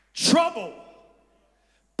 trouble,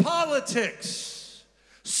 politics,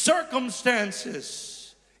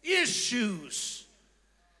 circumstances, issues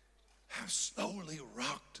have slowly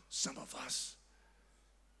rocked some of us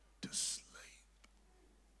to sleep.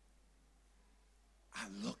 I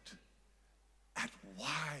looked at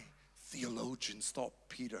why theologians thought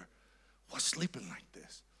Peter was sleeping like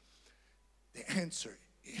this. The answer,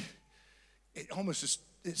 it's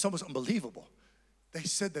almost unbelievable. They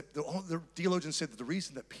said that the theologians said that the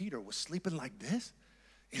reason that Peter was sleeping like this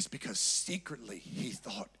is because secretly he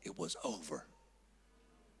thought it was over.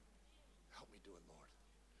 Help me do it, Lord.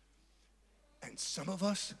 And some of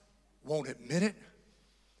us won't admit it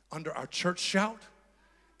under our church shout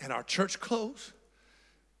and our church clothes,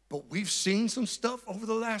 but we've seen some stuff over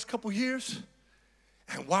the last couple years,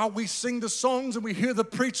 and while we sing the songs and we hear the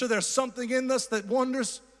preacher, there's something in us that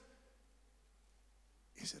wonders,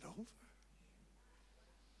 is it over?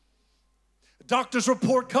 A doctor's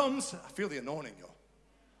report comes. I feel the anointing, y'all.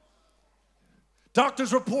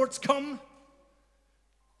 Doctor's reports come,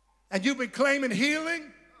 and you've been claiming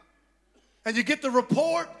healing, and you get the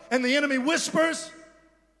report, and the enemy whispers,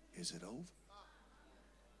 is it over?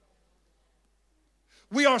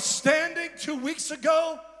 We are standing 2 weeks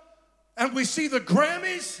ago, and we see the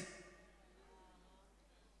Grammys,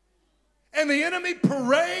 and the enemy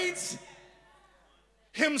parades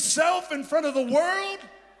himself in front of the world,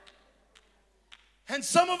 and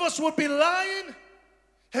some of us would be lying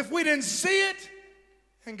if we didn't see it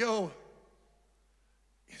and go,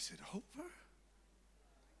 is it over?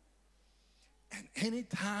 And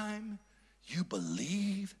anytime you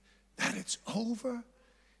believe that it's over,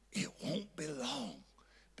 it won't be long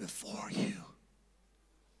before you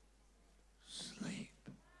sleep.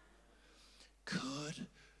 Could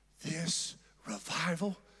this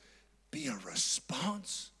revival be a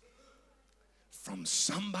response from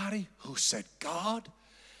somebody who said, God,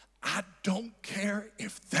 I don't care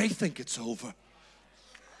if they think it's over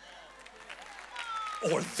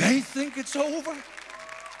or they think it's over.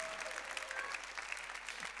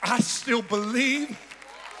 I still believe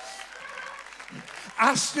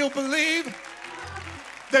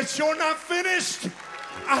that you're not finished.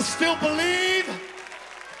 I still believe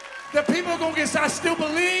that people are going to get, I still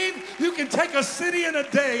believe you can take a city in a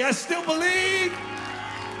day. I still believe.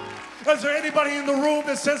 Is there anybody in the room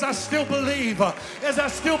that says, I still believe? As I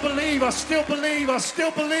still believe, I still believe, I still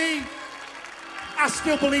believe. I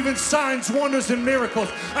still believe in signs, wonders, and miracles.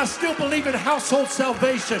 I still believe in household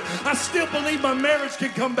salvation. I still believe my marriage can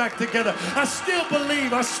come back together. I still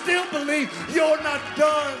believe you're not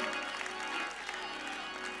done.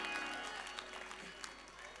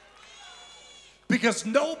 Because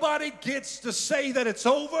nobody gets to say that it's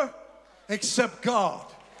over except God.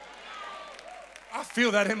 I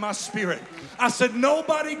feel that in my spirit. I said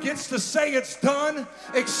nobody gets to say it's done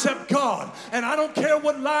except God. And I don't care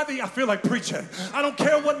what lie I feel like preaching. I don't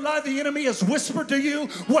care what lie the enemy has whispered to you,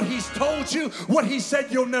 what he's told you, what he said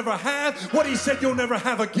you'll never have, what he said you'll never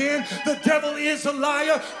have again. The devil is a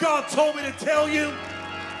liar. God told me to tell you,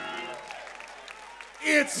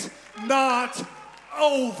 it's not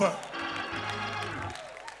over.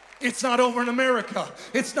 It's not over in America.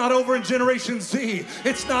 It's not over in Generation Z.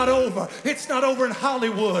 It's not over. It's not over in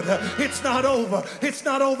Hollywood. It's not over. It's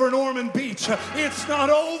not over in Ormond Beach. It's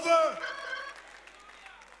not over.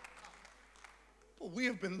 But we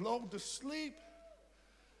have been lulled to sleep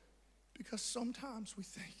because sometimes we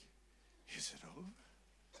think, is it over?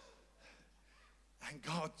 And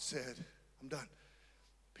God said, I'm done.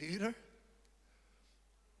 Peter,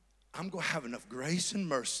 I'm going to have enough grace and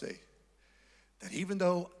mercy that even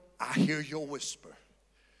though I hear your whisper,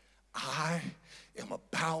 I am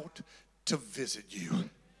about to visit you.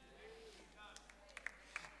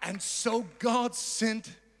 And so God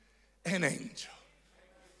sent an angel.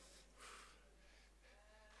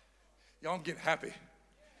 Y'all get happy.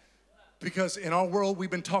 Because in our world,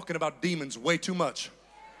 we've been talking about demons way too much.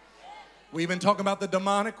 We've been talking about the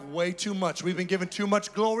demonic way too much. We've been giving too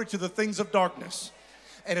much glory to the things of darkness.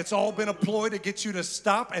 And it's all been a ploy to get you to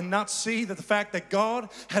stop and not see that the fact that God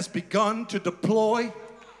has begun to deploy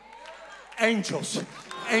angels.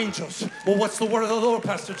 Angels. Well, what's the word of the Lord,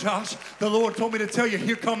 Pastor Josh? The Lord told me to tell you,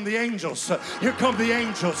 here come the angels. Here come the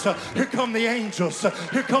angels. Here come the angels.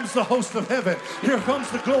 Here comes the host of heaven. Here comes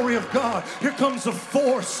the glory of God. Here comes the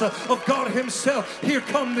force of God himself. Here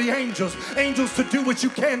come the angels. Angels to do what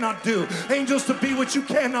you cannot do. Angels to be what you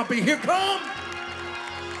cannot be. Here come.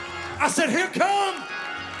 I said, here come.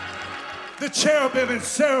 The cherubim and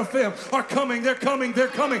seraphim are coming. They're coming. They're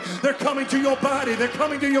coming. They're coming to your body. They're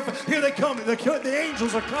coming to your... Here they come. The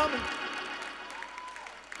angels are coming.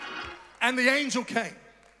 And the angel came.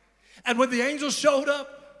 And when the angel showed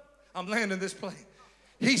up, I'm landing this plane.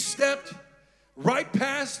 He stepped right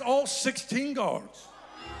past all 16 guards.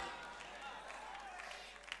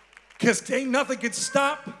 Because ain't nothing can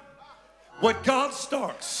stop what God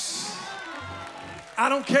starts. I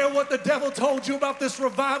don't care what the devil told you about this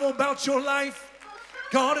revival, about your life.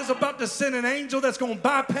 God is about to send an angel that's going to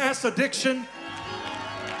bypass addiction.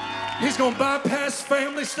 He's going to bypass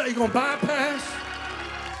family stuff. He's going to bypass.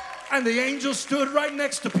 And the angel stood right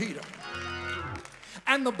next to Peter.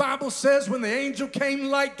 And the Bible says when the angel came,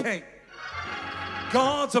 light came.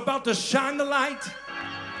 God's about to shine the light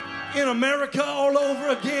in America all over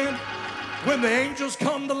again. When the angels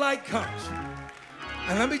come, the light comes.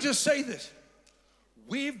 And let me just say this.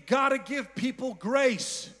 We've got to give people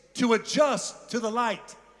grace to adjust to the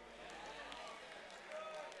light.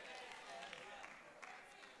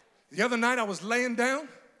 The other night I was laying down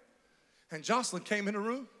and Jocelyn came in the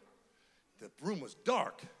room. The room was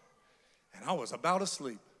dark and I was about to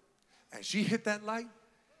sleep. And she hit that light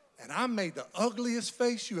and I made the ugliest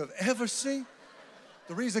face you have ever seen.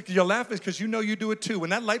 The reason you're laughing is because you know you do it too. When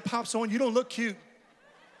that light pops on, you don't look cute.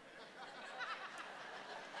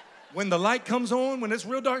 When the light comes on, when it's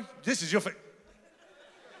real dark, this is your face.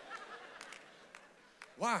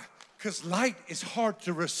 Why? Because light is hard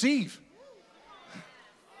to receive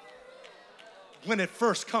when it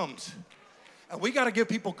first comes. And we got to give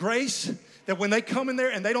people grace that when they come in there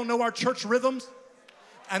and they don't know our church rhythms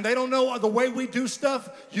and they don't know the way we do stuff,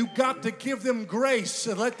 you got to give them grace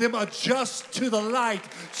and let them adjust to the light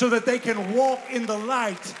so that they can walk in the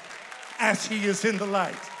light as he is in the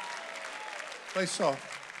light. Play soft.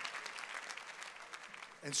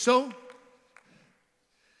 And so,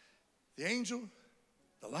 the angel,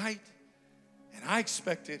 the light, and I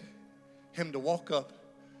expected him to walk up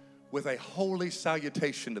with a holy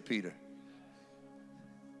salutation to Peter.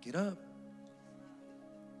 Get up.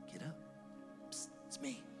 Get up. Psst, it's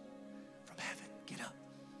me from heaven. Get up.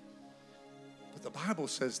 But the Bible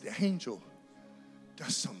says the angel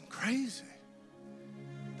does something crazy.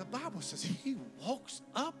 The Bible says he walks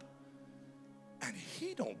up and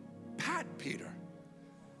he don't pat Peter.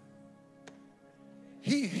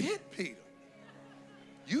 He hit Peter.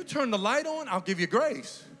 You turn the light on, I'll give you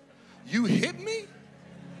grace. You hit me?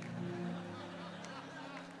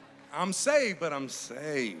 I'm saved, but I'm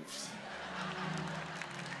saved.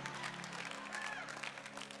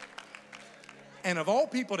 And of all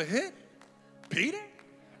people to hit, Peter?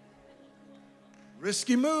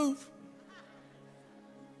 Risky move.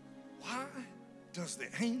 Why does the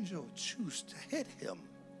angel choose to hit him?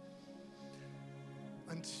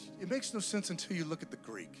 And it makes no sense until you look at the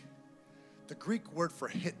Greek. The Greek word for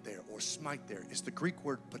hit there or smite there is the Greek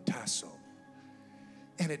word patasso.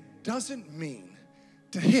 And it doesn't mean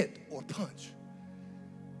to hit or punch.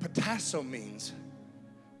 Patasso means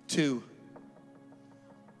to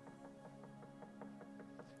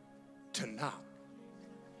knock.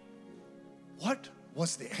 What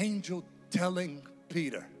was the angel telling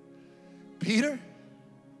Peter? Peter,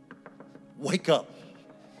 wake up.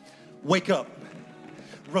 Wake up.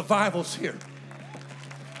 Revival's here.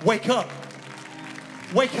 Wake up.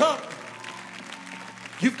 Wake up.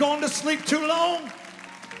 You've gone to sleep too long.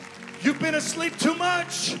 You've been asleep too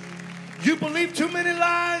much. You believe too many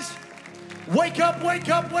lies. Wake up, wake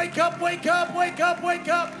up, wake up, wake up, wake up, wake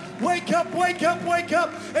up, wake up, wake up, wake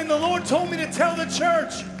up. And the Lord told me to tell the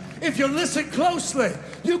church, if you listen closely,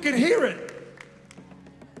 you can hear it.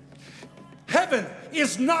 Heaven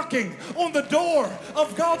is knocking on the door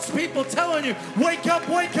of God's people, telling you, wake up,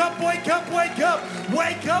 wake up, wake up, wake up,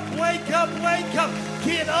 wake up, wake up, wake up,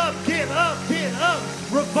 get up, get up, get up.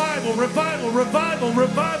 Revival, revival, revival,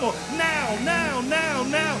 revival. Now, now, now,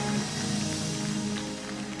 now.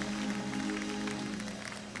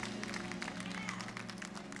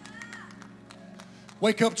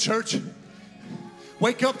 Wake up, church.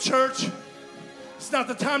 Wake up, church. It's not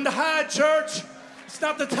the time to hide, church. It's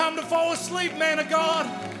not the time to fall asleep, man of God.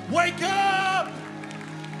 Wake up.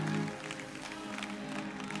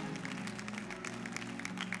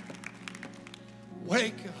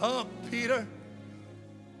 Wake up, Peter.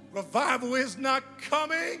 Revival is not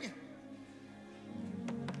coming.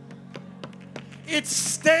 It's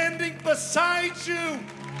standing beside you.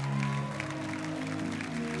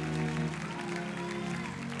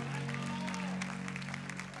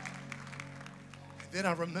 Then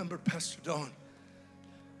I remembered, Pastor Don,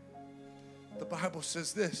 the Bible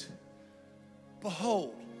says this: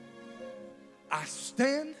 behold, I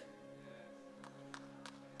stand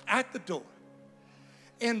at the door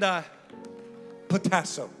and I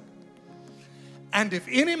potasso. And if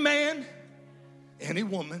any man, any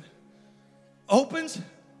woman opens,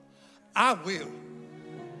 I will.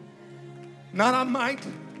 Not I might,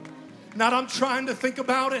 not I'm trying to think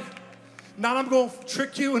about it, not I'm going to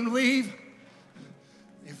trick you and leave.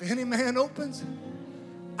 If any man opens,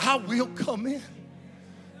 I will come in.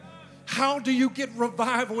 How do you get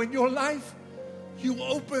revival in your life? You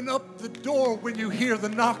open up the door when you hear the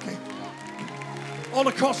knocking. All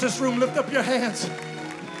across this room, lift up your hands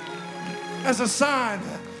as a sign.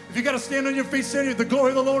 If you got to stand on your feet, stand, the glory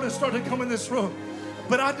of the Lord has started to come in this room.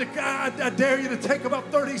 But I dare you to take about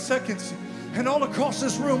 30 seconds and all across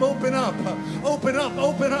this room, open up, open up,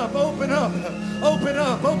 open up, open up, open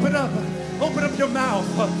up, open up. Open up your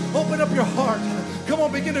mouth. Open up your heart. Come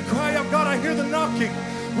on, begin to cry out, God, I hear the knocking.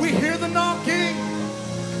 We hear the knocking.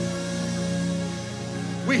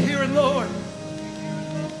 We hear it, Lord.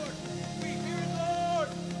 We hear it, Lord.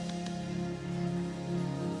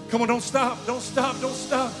 Come on, don't stop, don't stop, don't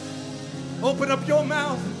stop. Open up your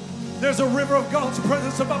mouth. There's a river of God's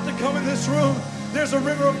presence about to come in this room. There's a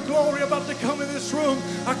river of glory about to come in this room.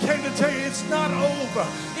 I came to tell you it's not over.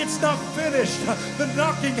 It's not finished. The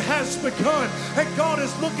knocking has begun. And God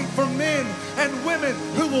is looking for men and women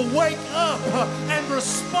who will wake up and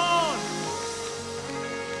respond.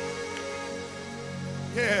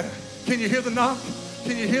 Yeah. Can you hear the knock?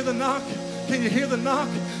 Can you hear the knock? Can you hear the knock?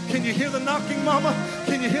 Can you hear the knocking, mama?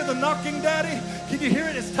 Can you hear the knocking, daddy? Can you hear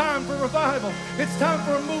it? It's time for revival. It's time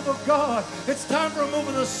for a move of God. It's time for a move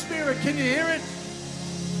of the Spirit. Can you hear it?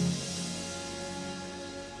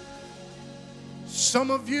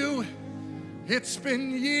 Some of you, it's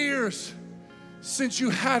been years since you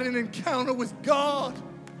had an encounter with God.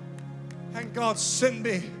 And God sent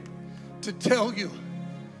me to tell you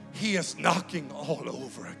He is knocking all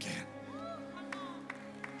over again.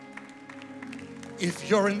 If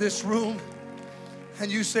you're in this room and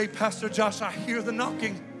you say, Pastor Josh, I hear the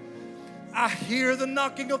knocking. I hear the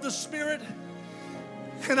knocking of the Spirit.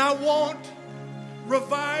 And I want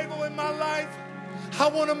revival in my life. I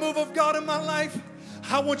want a move of God in my life.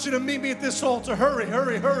 I want you to meet me at this altar. Hurry,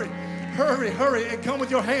 hurry, hurry, hurry, hurry. And come with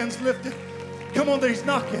your hands lifted. Come on, He's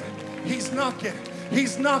knocking. He's knocking.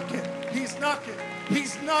 He's knocking. He's knocking.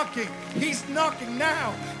 He's knocking. He's knocking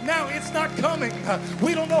now. Now it's not coming.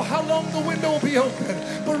 We don't know how long the window will be open.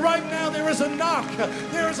 But right now there is a knock.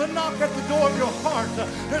 There is a knock at the door of your heart.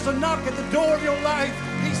 There's a knock at the door of your life.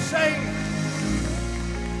 He's saying,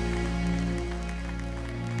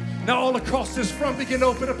 now all across this front, begin to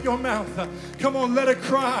open up your mouth. Come on, let it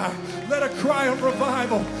cry. Let it cry of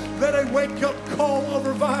revival. Let a wake-up call of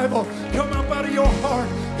revival come up out of your heart.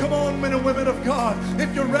 Come on, men and women of God.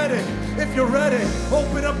 If you're ready,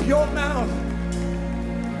 open up your mouth.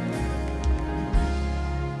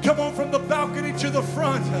 Come on, from the balcony to the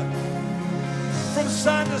front. From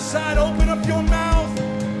side to side, open up your mouth.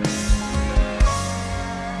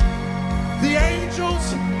 The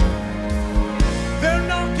angels, they're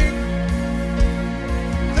knocking.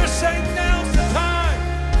 They're saying, now's the time.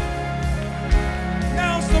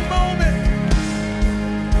 Now's the moment.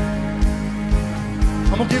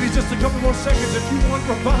 I'm going to give you just a couple more seconds if you want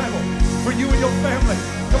revival for you and your family.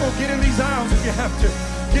 Come on, get in these aisles if you have to.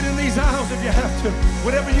 Get in these aisles if you have to.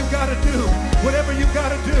 Whatever you got to do. Whatever you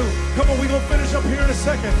got to do. Come on, we're going to finish up here in a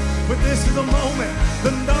second. But this is a moment.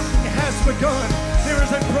 The knocking has begun. There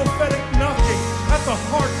is a prophetic knocking at the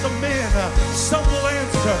hearts of men. Some will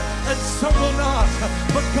answer and some will not.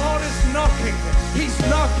 But God is knocking. He's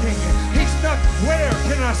knocking. He's knocking. Where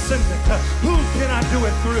can I send it? Who can I do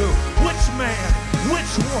it through? Which man?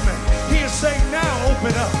 Which woman? He is saying, now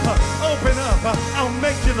open up. Open up. I'll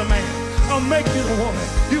make you the man. I'll make you the woman.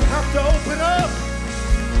 You have to open up.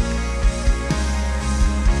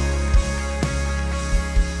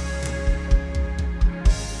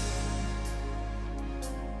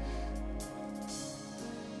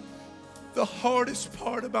 The hardest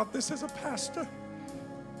part about this as a pastor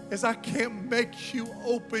is I can't make you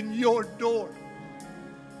open your door.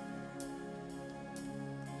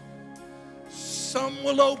 Some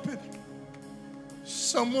will open,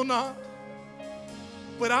 some will not.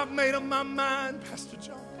 But I've made up my mind, Pastor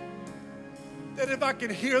John, that if I can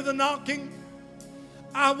hear the knocking,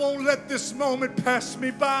 I won't let this moment pass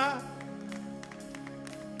me by.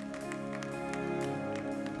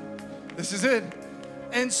 This is it.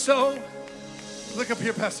 And so, look up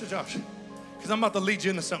here, Pastor Josh, because I'm about to lead you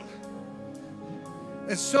into something.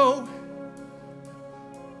 And so,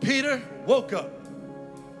 Peter woke up.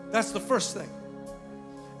 That's the first thing.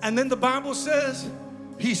 And then the Bible says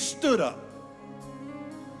he stood up.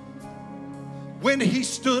 When he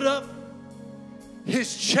stood up,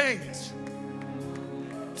 his chains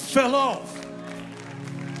fell off.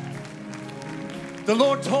 The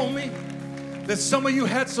Lord told me that some of you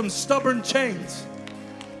had some stubborn chains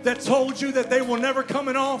that told you that they were never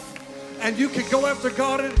coming off, and you could go after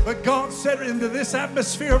God, but God said into this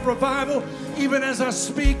atmosphere of revival, even as I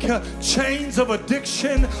speak, chains of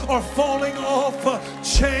addiction are falling off.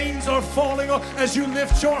 Chains are falling off. As you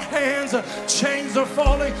lift your hands, chains are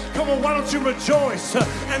falling. Come on, why don't you rejoice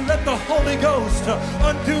and let the Holy Ghost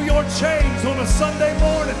undo your chains on a Sunday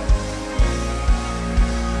morning.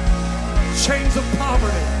 Chains of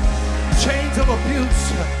poverty, chains of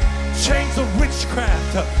abuse, chains of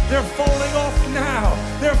witchcraft, they're falling off now.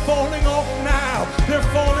 They're falling off now. They're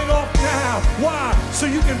falling off now. Why? So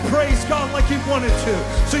you can praise God like you wanted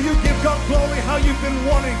to. So you give God glory how you've been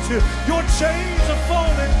wanting to. Your chains are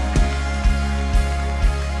falling.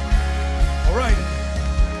 All right.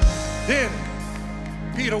 Then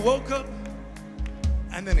Peter woke up,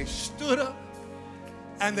 and then he stood up,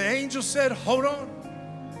 and the angel said, hold on.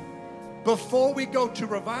 Before we go to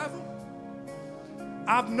revival,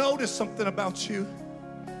 I've noticed something about you.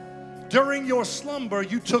 During your slumber,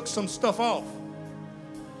 you took some stuff off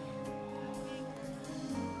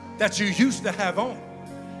that you used to have on.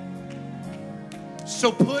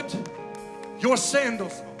 So put your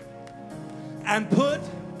sandals on and put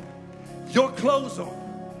your clothes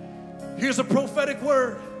on. Here's a prophetic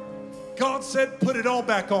word. God said, put it all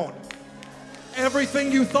back on.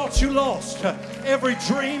 Everything you thought you lost, every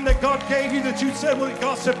dream that God gave you that you said, well,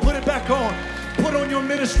 God said, put it back on. Put on your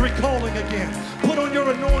ministry calling again. Put on your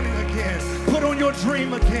anointing again. Put on your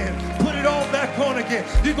dream again. Put it all back on again.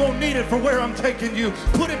 You're going to need it for where I'm taking you.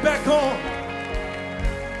 Put it back on.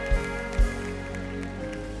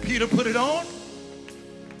 Peter put it on,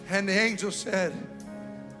 and the angel said,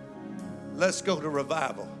 let's go to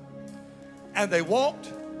revival. And they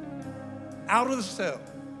walked out of the cell.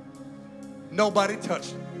 Nobody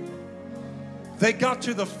touched them. They got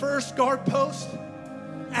to the first guard post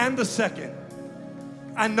and the second,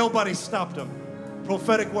 and nobody stopped them.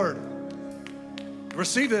 Prophetic word.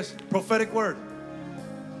 Receive this prophetic word.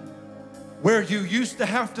 Where you used to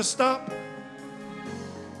have to stop,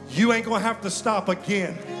 you ain't gonna have to stop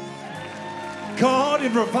again. God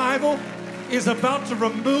in revival is about to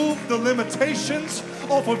remove the limitations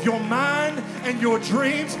off of your mind and your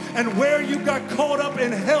dreams, and where you got caught up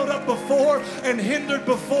and held up before and hindered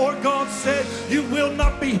before. God said, you will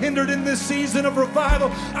not be hindered in this season of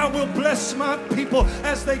revival. I will bless my people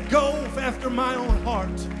as they go after my own heart.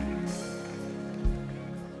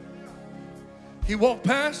 He walked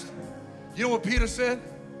past. You know what Peter said?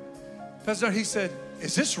 Pastor, he said,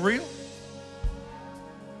 is this real?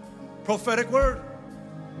 Prophetic word.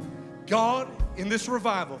 God in this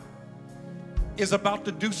revival is about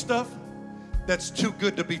to do stuff that's too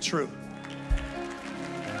good to be true.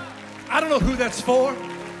 I don't know who that's for,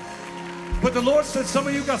 but the Lord said some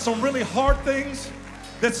of you got some really hard things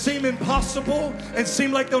that seem impossible and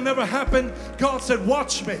seem like they'll never happen. God said,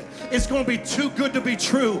 watch me. It's going to be too good to be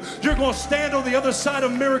true. You're going to stand on the other side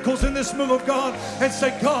of miracles in this move of God and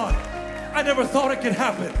say, God, I never thought it could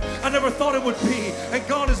happen. I never thought it would be. And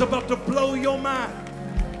God is about to blow your mind.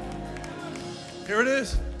 Here it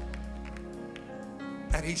is.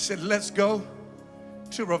 And he said, let's go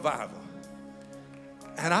to revival.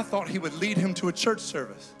 And I thought he would lead him to a church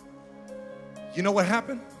service. You know what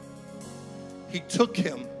happened? He took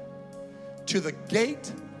him to the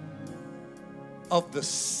gate of the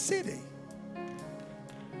city.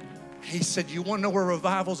 He said, you want to know where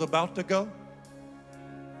revival's about to go?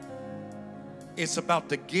 It's about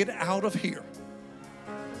to get out of here.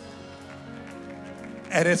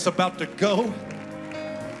 And it's about to go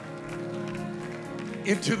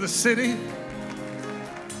into the city.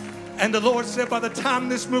 And the Lord said, by the time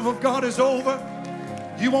this move of God is over,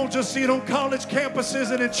 you won't just see it on college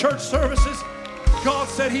campuses and in church services. God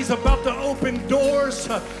said he's about to open doors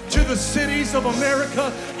to the cities of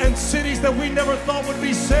America, and cities that we never thought would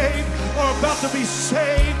be saved are about to be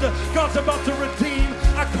saved. God's about to redeem.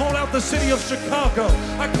 I call out the city of Chicago.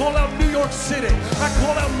 I call out New York City. I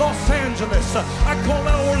call out Los Angeles. I call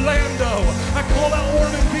out Orlando. I call out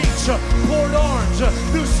Ormond Beach, Port Orange,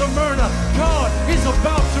 New Smyrna. God is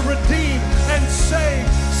about to redeem and save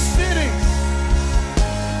cities.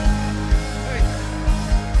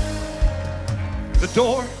 The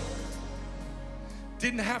door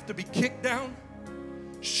didn't have to be kicked down,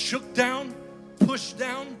 shook down, pushed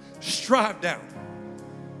down, strived down.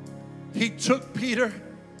 He took Peter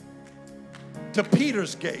to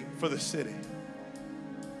Peter's gate for the city.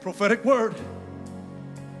 Prophetic word.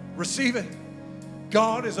 Receive it.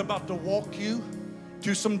 God is about to walk you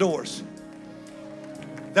to some doors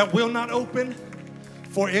that will not open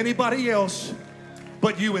for anybody else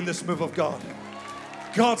but you in this move of God.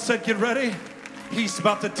 God said, get ready. He's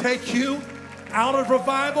about to take you out of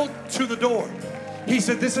revival to the door. He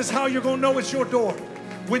said, this is how you're going to know it's your door.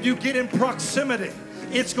 When you get in proximity,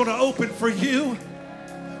 it's going to open for you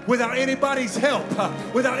without anybody's help,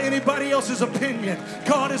 without anybody else's opinion.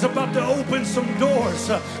 God is about to open some doors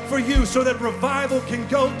for you so that revival can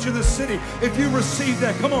go to the city. If you receive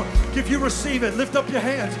that, come on. If you receive it, lift up your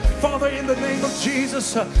hands. Father, in the name of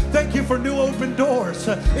Jesus, thank you for new open doors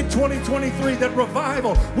in 2023, that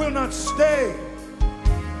revival will not stay.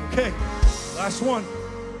 Okay, last one.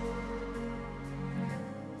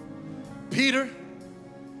 Peter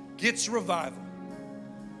gets revival.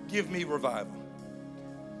 Give me revival.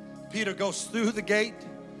 Peter goes through the gate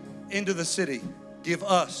into the city. Give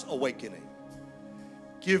us awakening.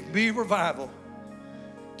 Give me revival.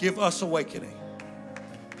 Give us awakening.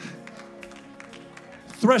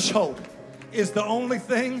 Threshold is the only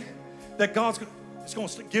thing that God's going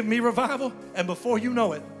to give me revival, and before you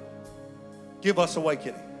know it, give us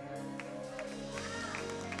awakening.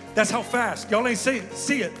 That's how fast. Y'all ain't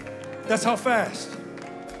see it. That's how fast.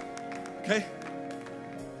 Okay?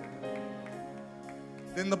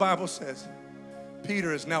 Then the Bible says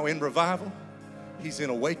Peter is now in revival. He's in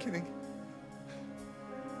awakening.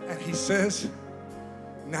 And he says,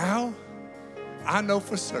 now I know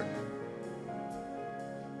for certain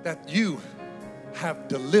that you have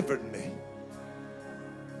delivered me.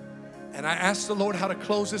 And I asked the Lord how to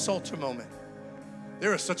close this altar moment.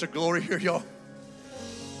 There is such a glory here, y'all.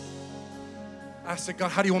 I said,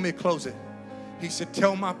 God, how do you want me to close it? He said,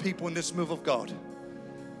 tell my people in this move of God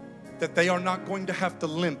that they are not going to have to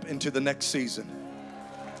limp into the next season.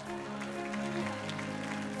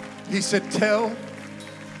 He said, tell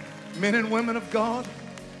men and women of God,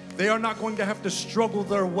 they are not going to have to struggle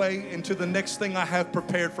their way into the next thing I have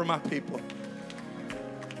prepared for my people.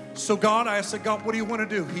 So God, I said, God, what do you want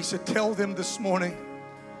to do? He said, tell them this morning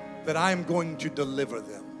that I am going to deliver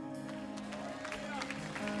them.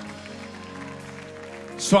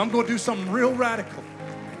 So I'm going to do something real radical.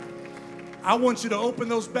 I want you to open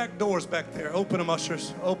those back doors back there. Open them,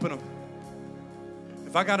 ushers. Open them.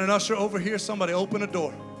 If I got an usher over here, somebody open a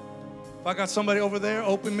door. If I got somebody over there,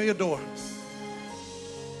 open me a door.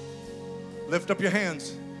 Lift up your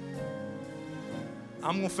hands.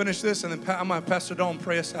 I'm going to finish this, and then I'm going to have Pastor Dawn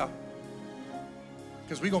pray us out.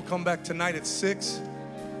 Because we're going to come back tonight at 6.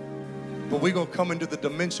 But we're going to come into the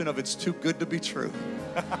dimension of it's too good to be true.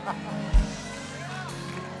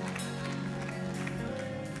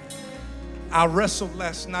 I wrestled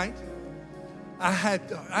last night. I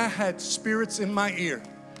had spirits in my ear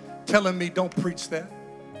telling me, don't preach that.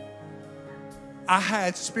 I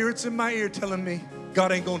had spirits in my ear telling me,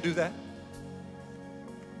 God ain't gonna do that.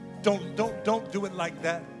 Don't do it like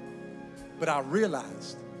that. But I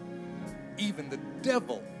realized even the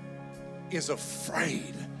devil is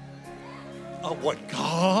afraid of what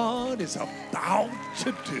God is about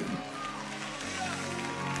to do.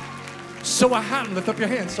 So I had them, lift up your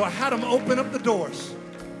hands. So I had them open up the doors.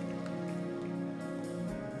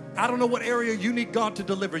 I don't know what area you need God to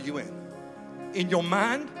deliver you in. In your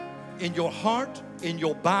mind, in your heart, in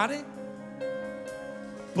your body.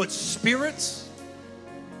 But spirits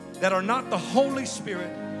that are not the Holy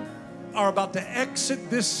Spirit are about to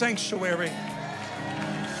exit this sanctuary.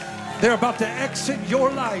 They're about to exit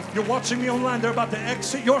your life. You're watching me online. They're about to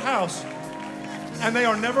exit your house. And they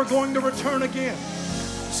are never going to return again.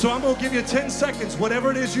 So I'm going to give you 10 seconds. Whatever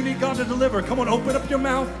it is you need God to deliver. Come on, open up your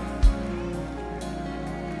mouth.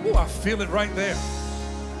 Ooh, I feel it right there.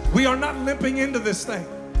 We are not limping into this thing.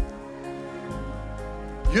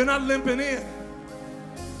 You're not limping in.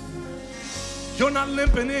 You're not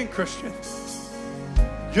limping in, Christian.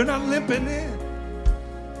 You're not limping in.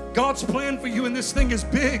 God's plan for you in this thing is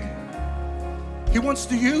big. He wants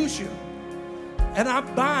to use you. And I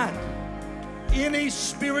bind any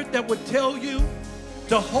spirit that would tell you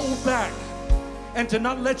to hold back and to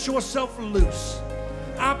not let yourself loose.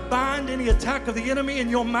 I bind any attack of the enemy in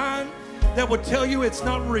your mind that would tell you it's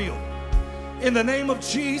not real. In the name of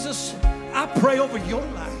Jesus, I pray over your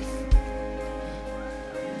life.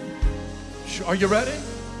 Are you ready?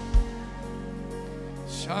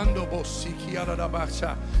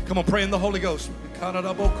 Come on, pray in the Holy Ghost.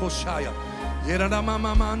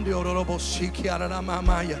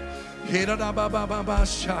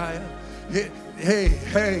 Hey, hey,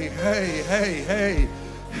 hey, hey, hey,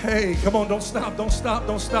 hey. Come on, don't stop, don't stop,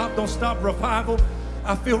 don't stop, don't stop. Revival.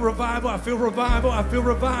 I feel revival, I feel revival, I feel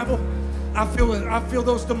revival. I feel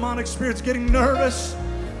those demonic spirits getting nervous.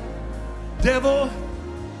 Devil,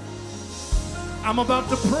 I'm about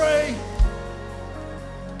to pray.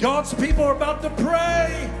 God's people are about to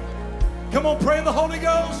pray. Come on, pray in the Holy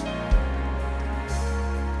Ghost.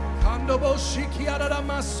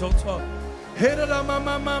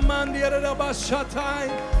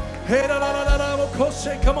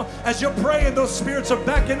 Come on, as you're praying, those spirits are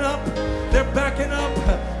backing up. They're backing up.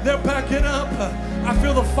 They're backing up. I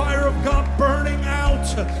feel the fire of God burning out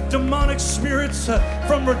demonic spirits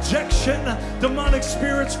from rejection, demonic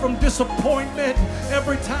spirits from disappointment,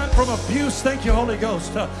 every time from abuse. Thank you, Holy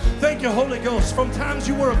Ghost. Thank you, Holy Ghost. From times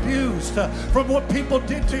you were abused, from what people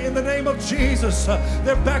did to you, in the name of Jesus,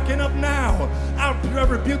 they're backing up now. I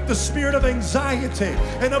rebuke the spirit of anxiety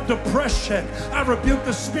and of depression. I rebuke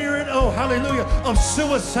the spirit, oh hallelujah, of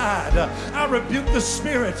suicide. I rebuke the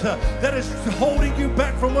spirit that is holding you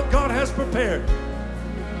back from what God has prepared.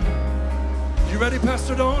 You ready,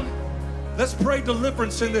 Pastor Dawn? Let's pray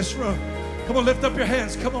deliverance in this room. Come on, lift up your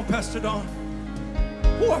hands. Come on, Pastor Dawn.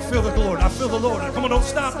 Oh, I feel the Lord. I feel the Lord. Come on, don't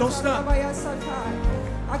stop. Don't stop.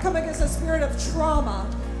 I come against the spirit of trauma.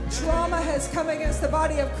 Trauma has come against the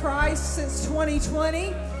body of Christ since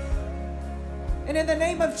 2020. And in the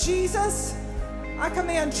name of Jesus, I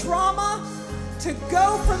command trauma to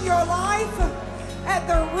go from your life at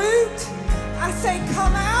the root. I say,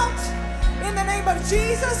 come out. In the name of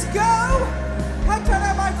Jesus, go.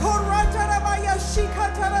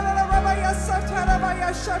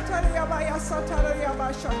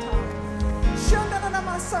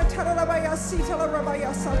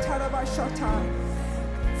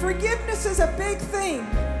 Forgiveness is a big thing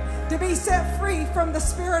to be set free from the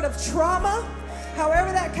spirit of trauma.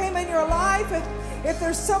 However that came in your life, if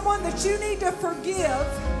there's someone that you need to forgive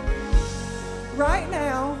right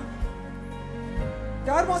now,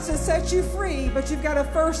 God wants to set you free, but you've got to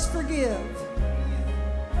first forgive.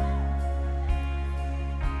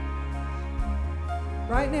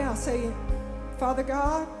 Right now, say, Father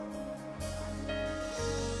God,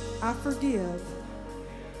 I forgive.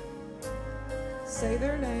 Say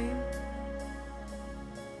their name.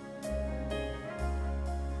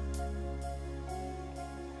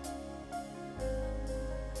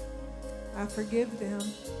 I forgive them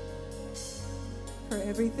for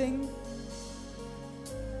everything.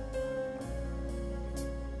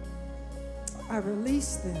 I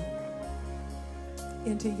release them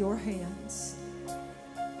into your hands.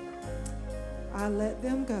 I let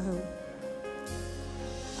them go.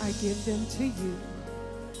 I give them to you.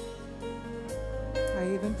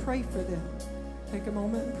 I even pray for them. Take a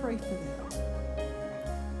moment and pray for them.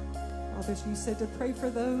 Father, you said to pray for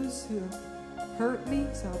those who have hurt me,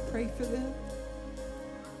 so I'll pray for them.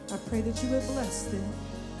 I pray that you would bless them.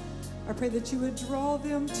 I pray that you would draw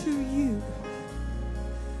them to you.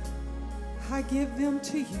 I give them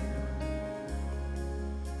to you.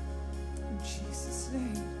 In Jesus'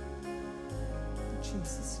 name. In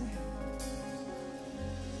Jesus' name.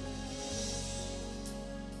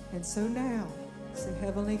 And so now, say,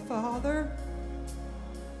 Heavenly Father,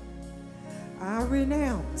 I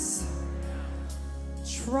renounce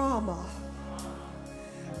trauma.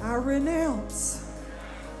 I renounce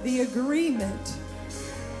the agreement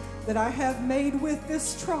that I have made with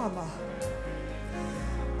this trauma.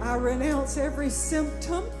 I renounce every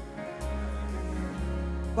symptom,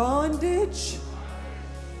 bondage,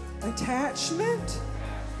 attachment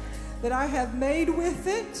that I have made with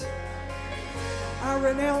it. I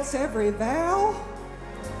renounce every vow,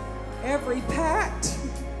 every pact,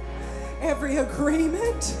 every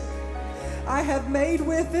agreement I have made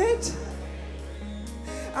with it.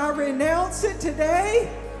 I renounce it today.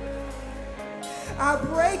 I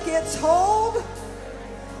break its hold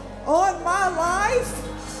on my life.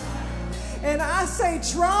 And I say,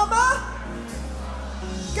 trauma,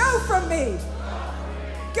 go from me.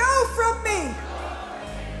 Go from me.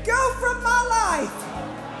 Go from my life.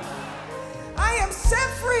 I am set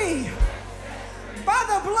free by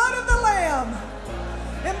the blood of the Lamb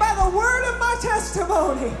and by the word of my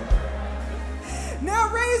testimony. Now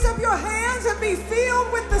raise up your hands and be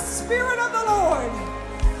filled with the Spirit of the Lord.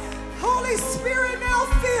 Holy Spirit, now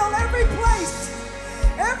fill every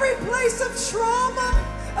place of trauma,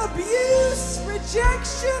 abuse,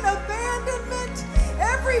 rejection, abandonment,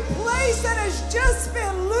 every place that has just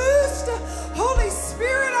been loosed. Holy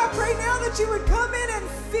Spirit, I pray now that you would come in and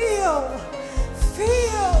fill.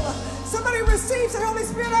 Somebody receives it. Holy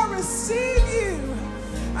Spirit, I receive you.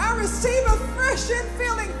 I receive a fresh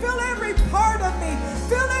infilling. Fill every part of me.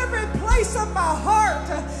 Fill every place of my heart.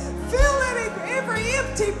 Fill every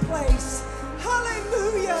empty place.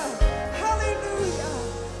 Hallelujah. Hallelujah.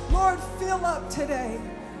 Lord, fill up today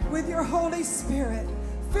with your Holy Spirit.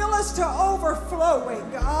 Fill us to overflowing,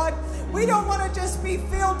 God. We don't want to just be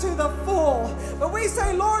filled to the full, but we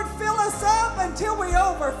say, Lord, fill us up until we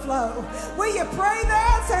overflow. Will you pray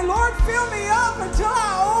that? Say, Lord, fill me up until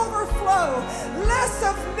I overflow. Less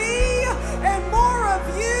of me and more of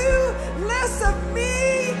you. Less of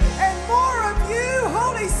me and more of you.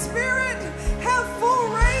 Holy Spirit, have full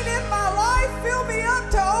reign in my life. Fill me up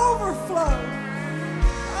to overflow.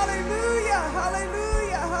 Hallelujah,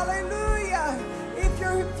 hallelujah, hallelujah.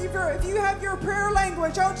 If you have your prayer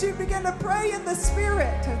language, don't you begin to pray in the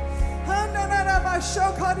Spirit.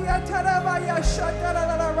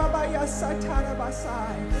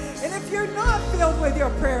 And if you're not filled with your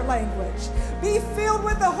prayer language, be filled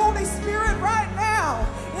with the Holy Spirit right now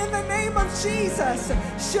in the name of Jesus.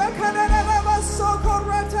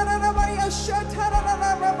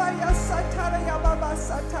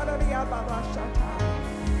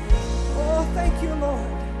 Oh, thank you,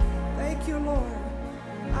 Lord. Thank you, Lord.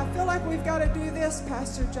 I feel like we've got to do this,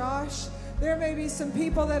 Pastor Josh. There may be some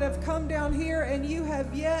people that have come down here and you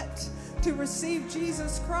have yet to receive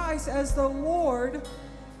Jesus Christ as the Lord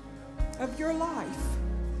of your life.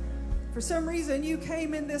 For some reason, you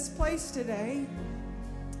came in this place today,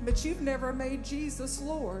 but you've never made Jesus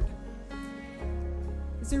Lord.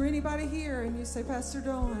 Is there anybody here and you say, Pastor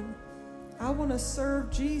Dawn, I want to serve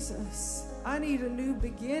Jesus. I need a new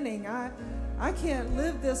beginning. I can't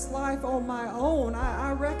live this life on my own.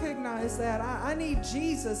 I recognize that. I need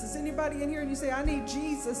Jesus. Is anybody in here and you say, I need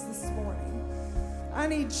Jesus this morning? I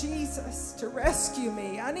need Jesus to rescue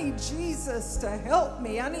me. I need Jesus to help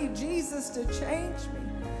me. I need Jesus to change me.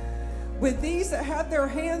 With these that have their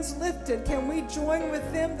hands lifted, can we join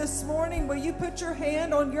with them this morning? Will you put your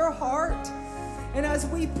hand on your heart? And as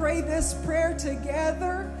we pray this prayer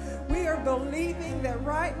together, we are believing that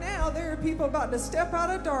right now there are people about to step out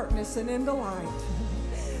of darkness and into light.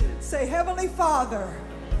 Say, Heavenly Father,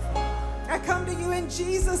 I come to you in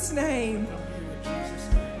Jesus' name.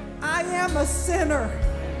 I am a sinner,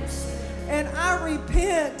 and I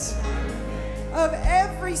repent of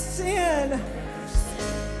every sin,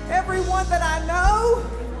 every one that I know,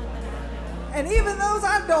 and even those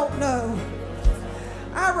I don't know.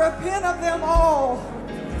 I repent of them all,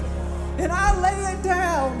 and I lay it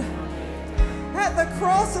down at the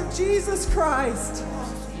cross of Jesus Christ.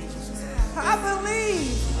 I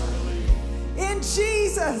believe in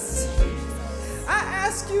Jesus. I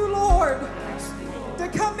ask you, Lord, to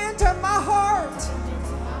come into my heart.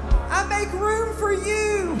 I make room for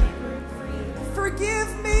you.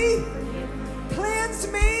 Forgive me,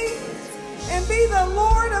 cleanse me, and be the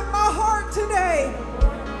Lord of my heart today.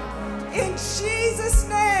 In Jesus'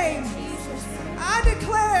 name, I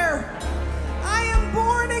declare I am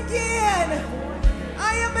born again.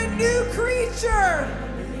 I am a new creature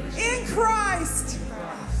in Christ.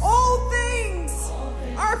 Old things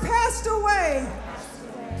are passed away,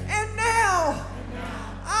 and now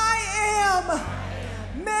I am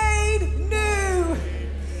made new.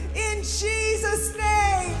 In Jesus'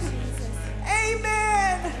 name,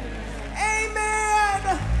 amen,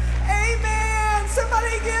 amen, amen.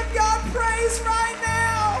 Somebody give God praise right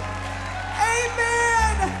now.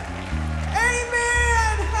 Amen,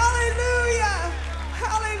 amen, hallelujah,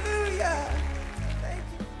 hallelujah. Thank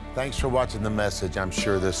you. Thanks for watching the message. I'm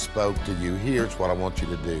sure this spoke to you. Here's what I want you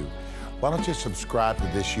to do. Why don't you subscribe to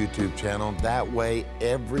this YouTube channel? That way,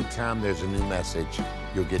 every time there's a new message,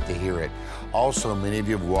 you'll get to hear it. Also, many of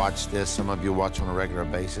you have watched this. Some of you watch on a regular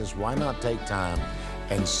basis. Why not take time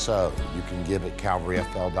and sow? You can give at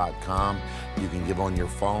Calvaryfl.com. You can give on your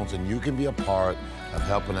phones, and you can be a part of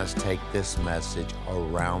helping us take this message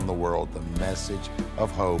around the world, the message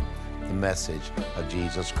of hope, the message of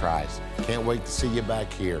Jesus Christ. Can't wait to see you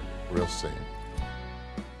back here real soon.